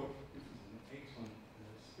 I thought this was an excellent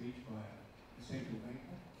speech by a central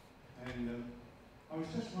banker. And I was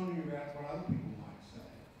just wondering about what other people might say.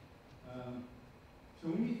 So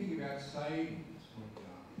when you think about savings, for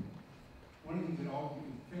example, one of the things that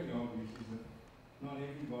is fairly obvious is that not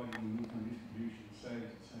everybody in income distribution saves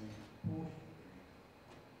the same proportion of their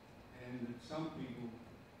income. And that some people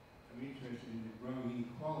are interested in the growing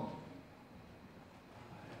inequality of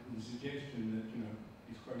income. The suggestion that,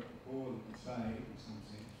 it's quite the poor that would save, in some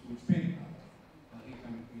sense, would spend rather.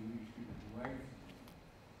 Income being redistributed away from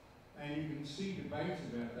them. And you can see debates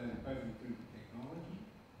about that both in terms of technology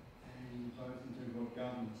and both in terms of what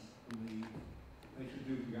governments believe they should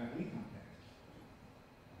do with regard to income taxes.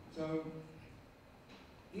 So,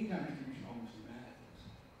 income distribution obviously matters.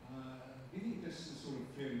 Do you think this is sort of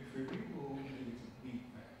fairly trivial, or do you think it's a big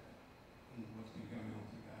factor in what's been going on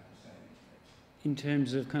with regard to savings rates? In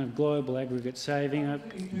terms of kind of global aggregate saving? In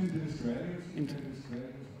terms of Australia,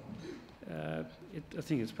 I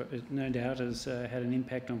think it no doubt has had an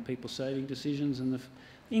impact on people's saving decisions, and the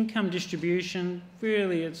income distribution,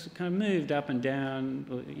 really it's kind of moved up and down,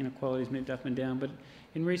 inequality's moved up and down, but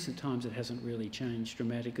in recent times it hasn't really changed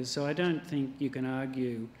dramatically. So I don't think you can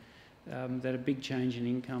argue that a big change in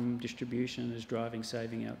income distribution is driving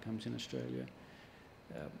saving outcomes in Australia.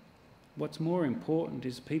 What's more important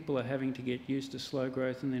is people are having to get used to slow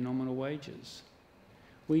growth in their nominal wages.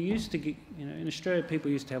 We used to get, in Australia people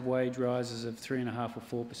used to have wage rises of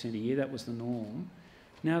 3.5% or 4% a year. That was the norm.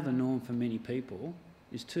 Now the norm for many people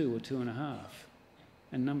is 2 or 2.5%.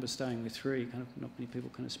 And numbers staying with 3, kind of not many people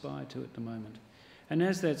can aspire to at the moment. And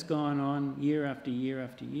as that's gone on year after year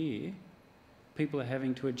after year, people are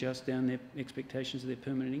having to adjust down their expectations of their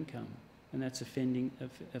permanent income. And that's affecting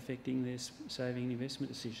their saving and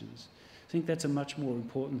investment decisions. I think that's a much more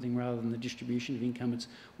important thing rather than the distribution of income.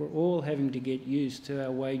 We're all having to get used to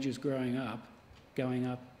our wages going up,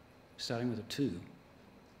 starting with a 2.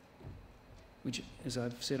 Which, as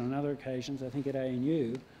I've said on other occasions, I think at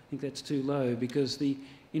ANU, I think that's too low, because the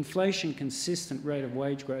inflation consistent rate of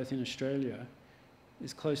wage growth in Australia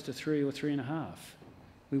is close to 3 or 3.5.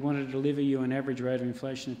 We want to deliver you an average rate of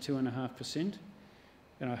inflation of 2.5%.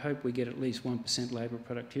 And I hope we get at least 1% labour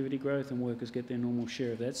productivity growth and workers get their normal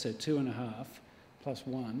share of that. So 2.5 plus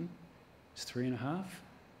 1 is 3.5.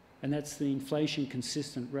 And that's the inflation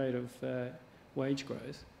consistent rate of wage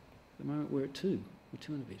growth. At the moment we're at 2. We're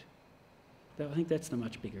 2 and a bit. I think that's the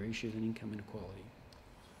much bigger issue than income inequality.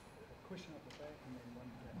 Question up the back and then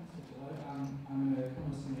one. I'm an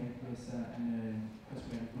economist and a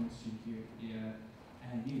postgraduate economist student here at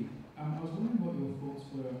the ANU. I was wondering what your thoughts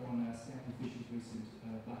were on Stanley Fisher's recent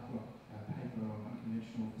BlackRock paper on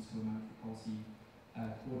unconventional fiscal and monetary policy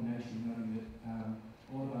coordination, noting that a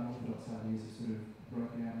lot of unorthodox ideas have sort of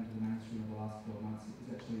broken out into the mainstream over the last 12 months. It was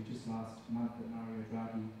actually just last month that Mario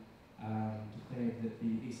Draghi declared that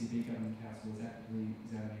the ECB Governing Council was actively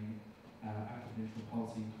examining unconventional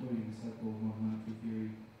policy, including the so-called modern monetary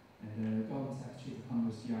theory. And Goldman Sachs chief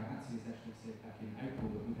economist Jan Hatzius actually said back in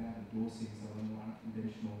April that without endorsing some of the more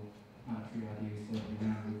unconventional monetary ideas floating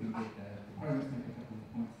around, we think that proponents make a couple of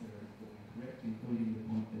points that are important and correct, including the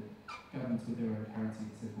point that governments with their own currency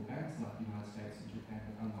and central banks like the United States and Japan,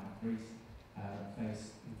 but unlike Greece,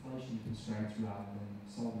 face inflation constraints rather than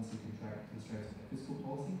solvency constraints on their fiscal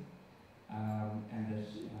policy. And that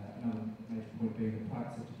another major point being that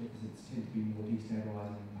private sector deficits tend to be more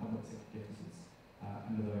destabilising than public sector deficits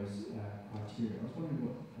under those criteria. I was wondering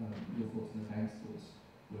what your thoughts on the bank's thoughts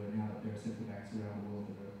were now that there are central banks around the world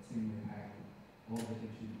that are seemingly paying a lot of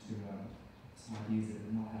attention to some ideas that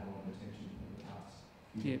have not had a lot of attention over the past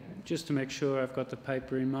few decades. Just to make sure I've got the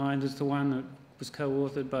paper in mind, it's the one that was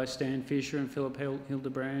co-authored by Stan Fisher and Philip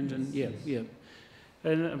Hildebrand. Yes, and yeah.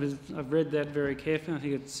 And I've read that very carefully. I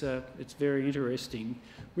think it's very interesting.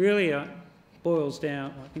 Really boils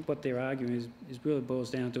down, I think what they're arguing is really boils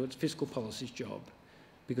down to it's fiscal policy's job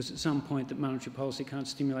because at some point that monetary policy can't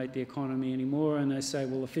stimulate the economy anymore, and they say,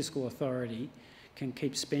 well, the fiscal authority can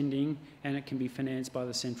keep spending and it can be financed by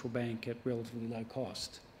the central bank at relatively low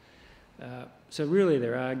cost. So really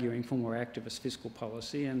they're arguing for more activist fiscal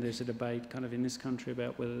policy, and there's a debate kind of in this country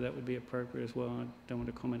about whether that would be appropriate as well. I don't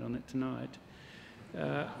want to comment on it tonight.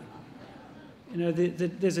 You know,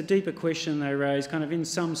 there's a deeper question they raise, kind of in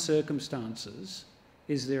some circumstances,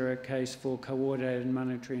 is there a case for coordinated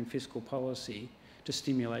monetary and fiscal policy to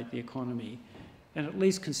stimulate the economy? And at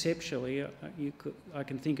least conceptually, I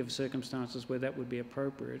can think of circumstances where that would be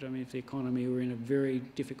appropriate. I mean, if the economy were in a very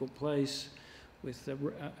difficult place with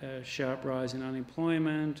a sharp rise in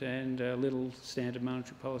unemployment and little standard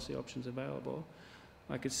monetary policy options available,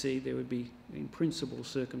 I could see there would be, in principle,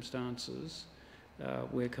 circumstances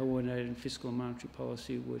where coordinated fiscal and monetary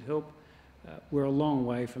policy would help. We're a long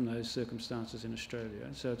way from those circumstances in Australia,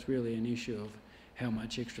 so it's really an issue of how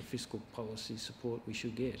much extra fiscal policy support we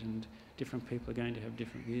should get, and different people are going to have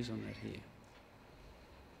different views on that here.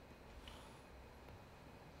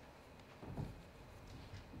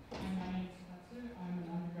 My name is Katsu. I'm an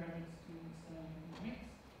undergraduate student studying economics.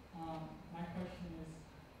 My question is,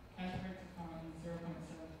 cash rates are currently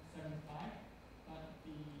 0.75, but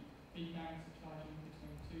the big banks are charging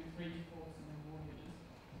between 3 to 4% of mortgages.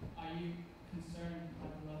 Are you concerned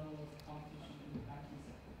by the level of competition in the banking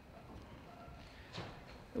sector?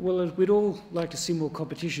 Well, we'd all like to see more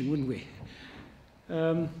competition, wouldn't we?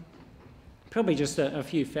 Probably just a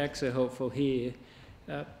few facts are helpful here.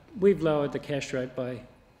 We've lowered the cash rate by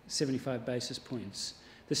 75 basis points.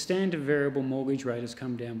 The standard variable mortgage rate has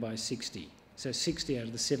come down by 60. So 60 out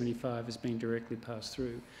of the 75 has been directly passed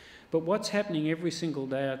through. But what's happening every single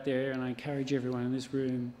day out there, and I encourage everyone in this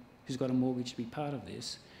room who's got a mortgage to be part of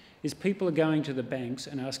this, is people are going to the banks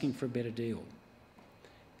and asking for a better deal.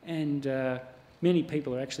 And many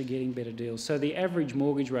people are actually getting better deals. So the average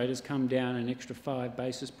mortgage rate has come down an extra 5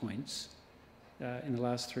 basis points in the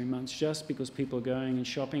last 3 months, just because people are going and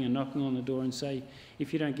shopping and knocking on the door and say,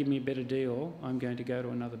 if you don't give me a better deal, I'm going to go to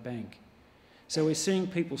another bank. So we're seeing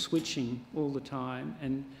people switching all the time,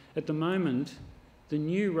 and at the moment,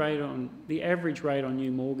 the average rate on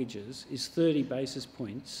new mortgages is 30 basis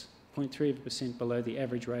points, 0.3% below the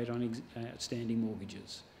average rate on outstanding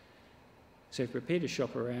mortgages. So if you're prepared to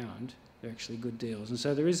shop around, they're actually good deals. And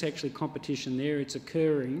so there is actually competition there. It's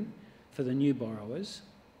occurring for the new borrowers,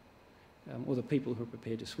 or the people who are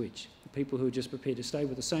prepared to switch. The people who are just prepared to stay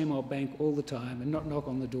with the same old bank all the time and not knock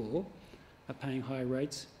on the door are paying higher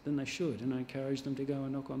rates than they should, and I encourage them to go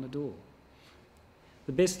and knock on the door.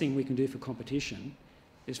 The best thing we can do for competition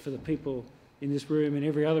is for the people in this room and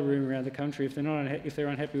every other room around the country, if they're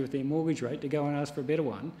unhappy with their mortgage rate, to go and ask for a better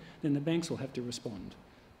one, then the banks will have to respond.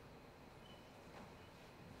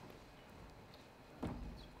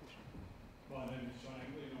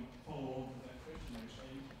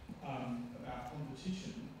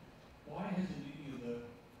 Why hasn't any of the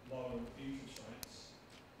lower interest rates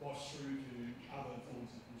washed through to other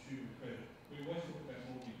forms of consumer credit? We always talk about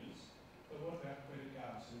mortgages, but what about credit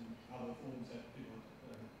cards and other forms that people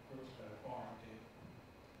are acquiring debt?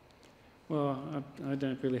 Well, I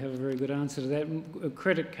don't really have a very good answer to that.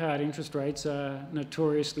 Credit card interest rates are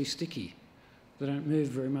notoriously sticky. They don't move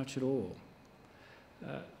very much at all.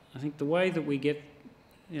 I think the way that we get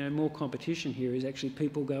more competition here is actually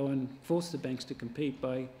people go and force the banks to compete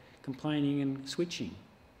by complaining and switching.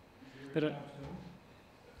 But attitude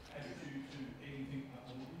to anything but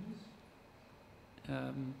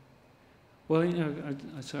well,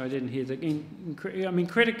 sorry, I didn't hear that. I mean,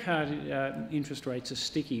 credit card interest rates are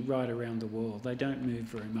sticky right around the world. They don't move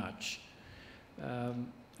very much, and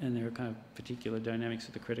there are kind of particular dynamics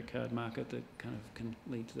of the credit card market that kind of can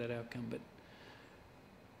lead to that outcome. But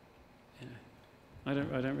I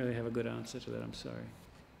don't really have a good answer to that. I'm sorry.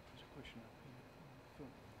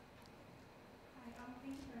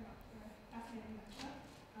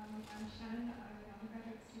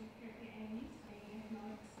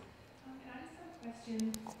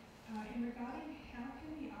 In regarding how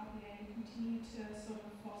can the RBA continue to sort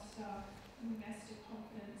of foster investor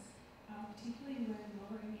confidence, particularly when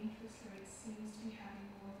lowering interest rates seems to be having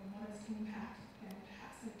more of a modest impact than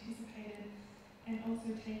perhaps anticipated, and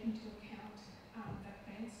also take into account that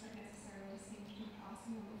banks don't necessarily seem to be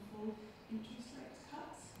passing on the full interest rate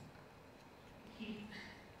cuts?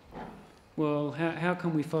 Well, how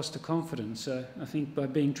can we foster confidence? I think by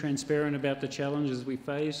being transparent about the challenges we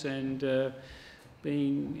face and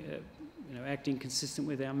being, acting consistent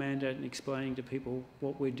with our mandate and explaining to people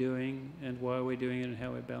what we're doing and why we're doing it and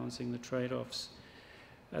how we're balancing the trade-offs.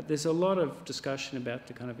 There's a lot of discussion about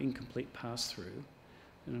the kind of incomplete pass-through.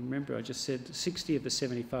 And remember, I just said 60 of the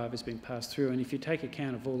 75 has been passed through, and if you take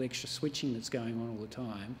account of all the extra switching that's going on all the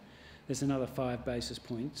time, there's another 5 basis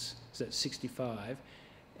points, so that's 65.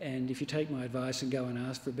 And if you take my advice and go and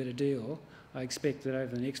ask for a better deal, I expect that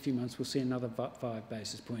over the next few months we'll see another 5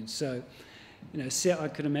 basis points. So, you know, I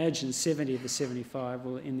could imagine 70 of the 75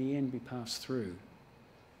 will in the end be passed through,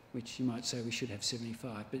 which you might say we should have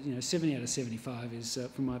 75. But, you know, 70 out of 75 is,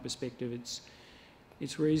 from my perspective,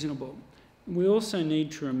 it's reasonable. We also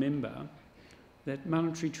need to remember that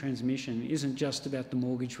monetary transmission isn't just about the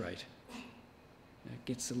mortgage rate. It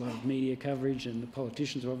gets a lot of media coverage, and the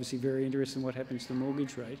politicians are obviously very interested in what happens to the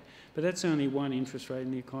mortgage rate, but that's only one interest rate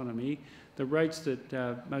in the economy. The rates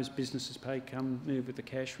that most businesses pay move with the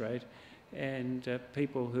cash rate, and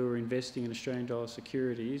people who are investing in Australian dollar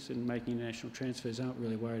securities and making international transfers aren't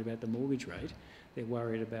really worried about the mortgage rate. They're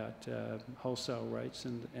worried about wholesale rates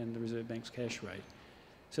and the Reserve Bank's cash rate.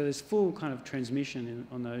 So there's full kind of transmission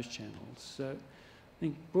on those channels. So I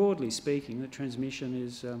think broadly speaking, the transmission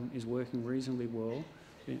is working reasonably well.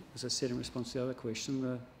 As I said in response to the other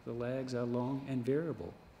question, the lags are long and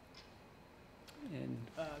variable. And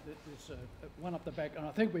there's one up the back, and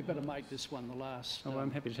I think we better make this one the last. I'm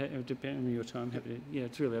happy to take, depending on your time, yeah,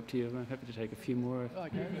 it's really up to you. I'm happy to take a few more.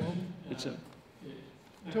 Okay, well, it's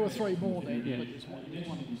 2 or 3 more then. Yeah. Sorry.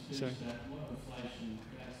 What inflation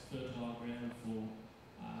creates fertile ground for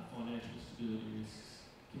financial stability risks?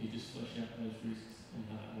 Can you just flesh out those risks and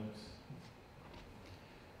how that works?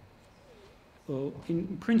 Well,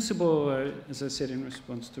 in principle, as I said in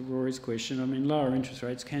response to Rory's question, I mean, lower interest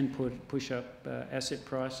rates can push up asset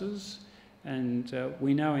prices, and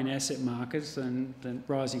we know in asset markets then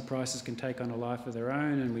rising prices can take on a life of their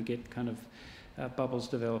own, and we get kind of bubbles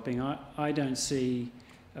developing. I don't see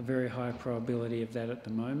a very high probability of that at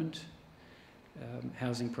the moment.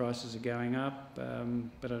 Housing prices are going up,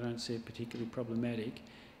 but I don't see it particularly problematic.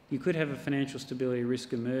 You could have a financial stability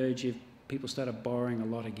risk emerge if people started borrowing a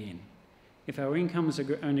lot again. If our incomes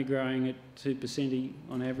are only growing at 2%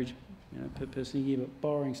 on average, per person a year, but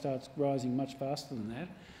borrowing starts rising much faster than that,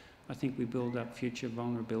 I think we build up future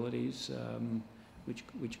vulnerabilities,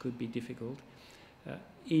 which could be difficult.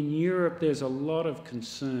 In Europe, there's a lot of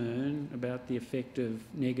concern about the effect of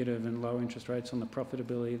negative and low interest rates on the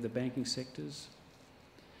profitability of the banking sectors.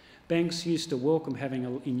 Banks used to welcome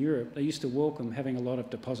in Europe, they used to welcome having a lot of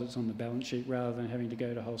deposits on the balance sheet rather than having to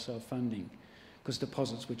go to wholesale funding, because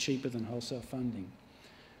deposits were cheaper than wholesale funding.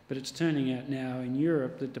 But it's turning out now in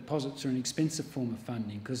Europe that deposits are an expensive form of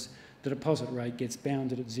funding because the deposit rate gets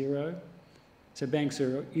bounded at 0. So banks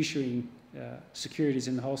are issuing securities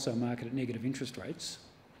in the wholesale market at negative interest rates,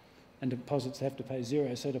 and deposits have to pay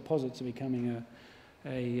 0. So deposits are becoming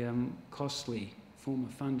a costly form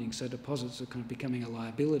of funding. So deposits are kind of becoming a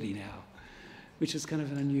liability now, which is kind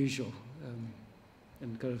of an unusual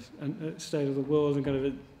and kind of state of the world, and kind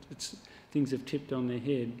of things have tipped on their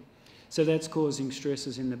head. So that's causing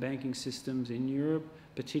stresses in the banking systems in Europe,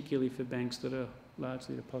 particularly for banks that are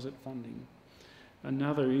largely deposit funding.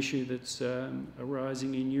 Another issue that's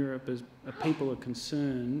arising in Europe is people are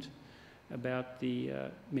concerned about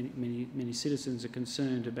many citizens are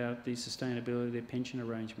concerned about the sustainability of their pension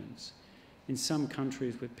arrangements. In some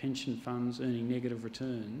countries with pension funds earning negative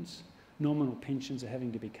returns, nominal pensions are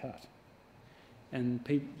having to be cut. And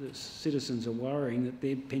the citizens are worrying that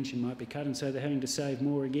their pension might be cut, and so they're having to save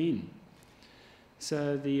more again.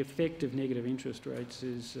 So the effect of negative interest rates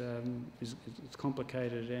is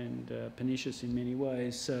complicated and pernicious in many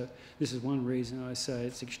ways. So this is one reason I say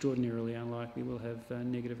it's extraordinarily unlikely we'll have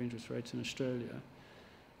negative interest rates in Australia.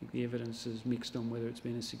 I think the evidence is mixed on whether it's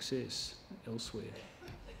been a success elsewhere.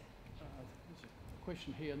 There's a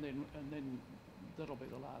question here, and then that'll be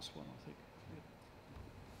the last one, I think.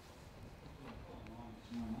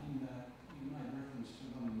 You made reference to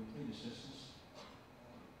one of your predecessors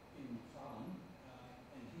in Farland,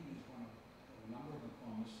 and he was one of a number of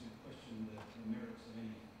economists who questioned the merits of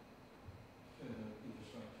any further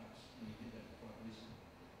interest rate cuts, and he did that quite recently.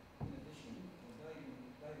 In addition,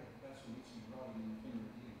 David Bassowitz, writing in the Fin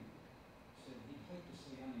Review, said he'd hate to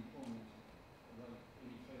see unemployment rate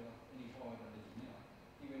any higher than it is now.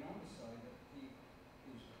 He went on to say that he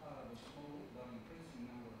is part of a small, though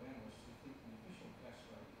increasing number of analysts who think the official cash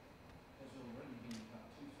rate has already been cut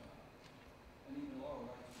too far, and even lower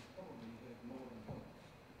rates would probably hurt more than help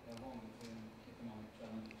our longer-term economic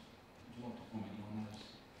challenges. Would you like to comment on those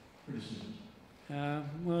criticisms?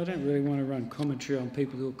 Well, I don't really want to run commentary on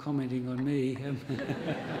people who are commenting on me.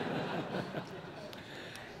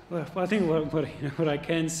 Well, I think what I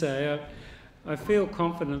can say, I feel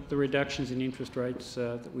confident the reductions in interest rates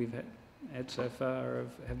that we've had so far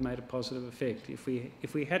have made a positive effect. If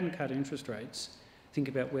we hadn't cut interest rates, think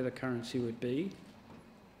about where the currency would be.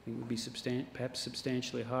 I think it would be perhaps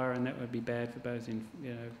substantially higher, and that would be bad for both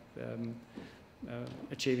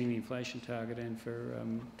achieving the inflation target and for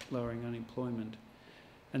lowering unemployment.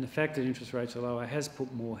 And the fact that interest rates are lower has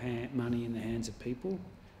put more money in the hands of people,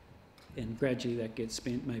 and gradually that gets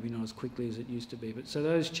spent, maybe not as quickly as it used to be. But so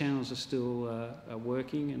those channels are still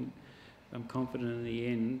working, and I'm confident in the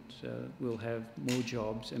end we'll have more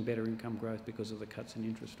jobs and better income growth because of the cuts in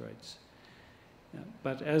interest rates.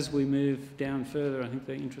 But as we move down further, I think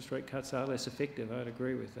the interest rate cuts are less effective. I'd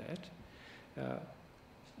agree with that.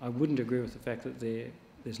 I wouldn't agree with the fact that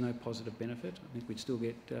there's no positive benefit. I think we'd still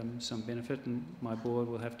get some benefit, and my board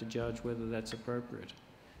will have to judge whether that's appropriate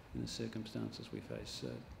in the circumstances we face.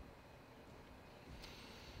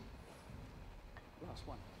 Last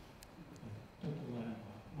one. Dr. Lowe,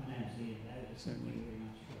 my name's Ian Davis. Thank you very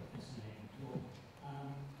much for a fascinating talk.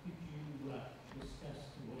 Could you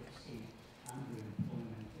discuss to what extent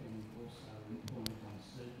underemployment and also employment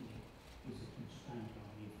uncertainty is a constraint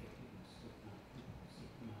on the effectiveness of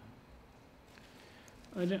sector?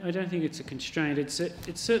 I don't think it's a constraint. It's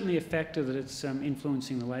certainly a factor that it's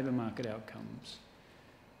influencing the labour market outcomes.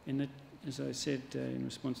 And as I said in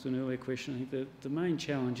response to an earlier question, I think the main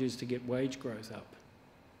challenge is to get wage growth up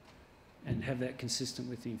and have that consistent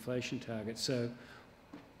with the inflation target. So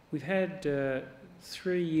we've had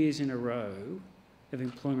 3 years in a row of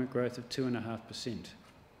employment growth of 2.5%.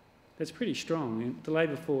 That's pretty strong. The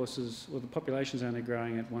labour force the population's only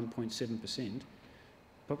growing at 1.7%.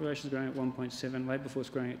 Population's growing at 1.7%, labour force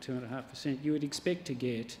growing at 2.5%. You would expect to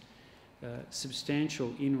get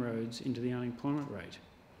substantial inroads into the unemployment rate.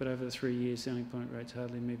 But over the 3 years, the unemployment rate's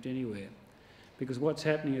hardly moved anywhere. Because what's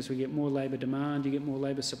happening is we get more labour demand, you get more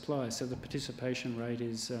labour supply, so the participation rate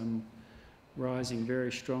is rising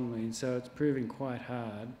very strongly, and so it's proving quite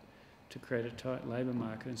hard to create a tight labour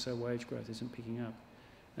market, and so wage growth isn't picking up.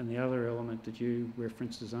 And the other element that you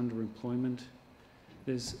referenced is underemployment.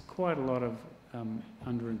 There's quite a lot of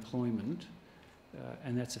underemployment,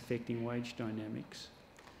 and that's affecting wage dynamics.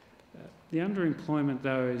 The underemployment,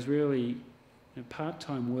 though, is really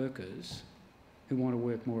part-time workers who want to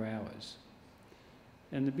work more hours.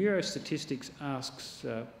 And the Bureau of Statistics asks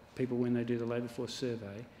people when they do the labour force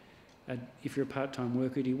survey, if you're a part-time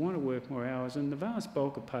worker, do you want to work more hours? And the vast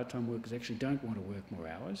bulk of part-time workers actually don't want to work more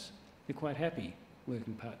hours. They're quite happy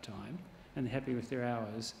working part-time, and they're happy with their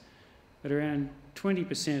hours. But around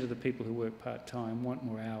 20% of the people who work part-time want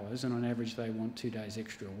more hours, and on average they want 2 days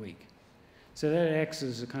extra a week. So that acts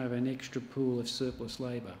as a kind of an extra pool of surplus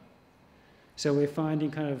labour. So we're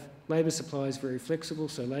finding kind of labour supply is very flexible,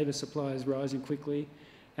 so labour supply is rising quickly,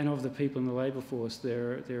 and of the people in the labour force,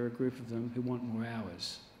 there are a group of them who want more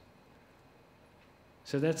hours.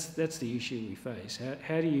 So that's the issue we face.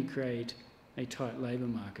 How do you create a tight labour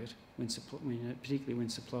market, particularly when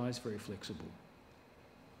supply is very flexible?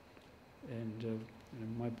 And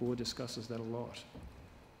my board discusses that a lot.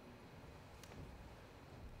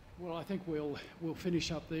 Well, I think we'll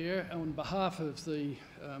finish up there. On behalf of the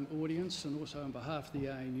audience and also on behalf of the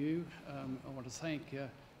ANU, I want to thank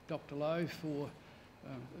Dr. Lowe for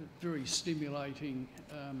a very stimulating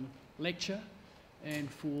lecture and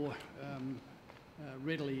for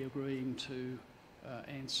readily agreeing to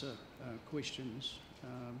answer questions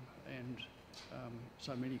and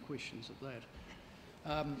so many questions at that.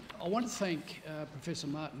 I want to thank Professor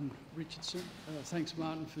Martin Richardson. Thanks,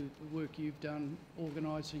 Martin, for the work you've done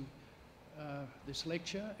organising this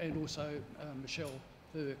lecture, and also Michelle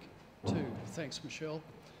Burke too. Thanks, Michelle.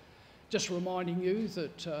 Just reminding you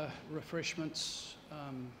that refreshments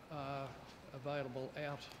are available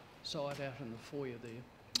outside, out in the foyer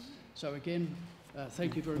there. So again,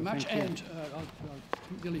 thank you very much. And I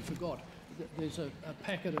nearly forgot, there's a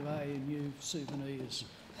packet of ANU souvenirs.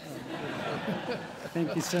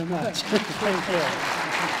 Thank you so much. Thank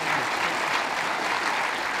you.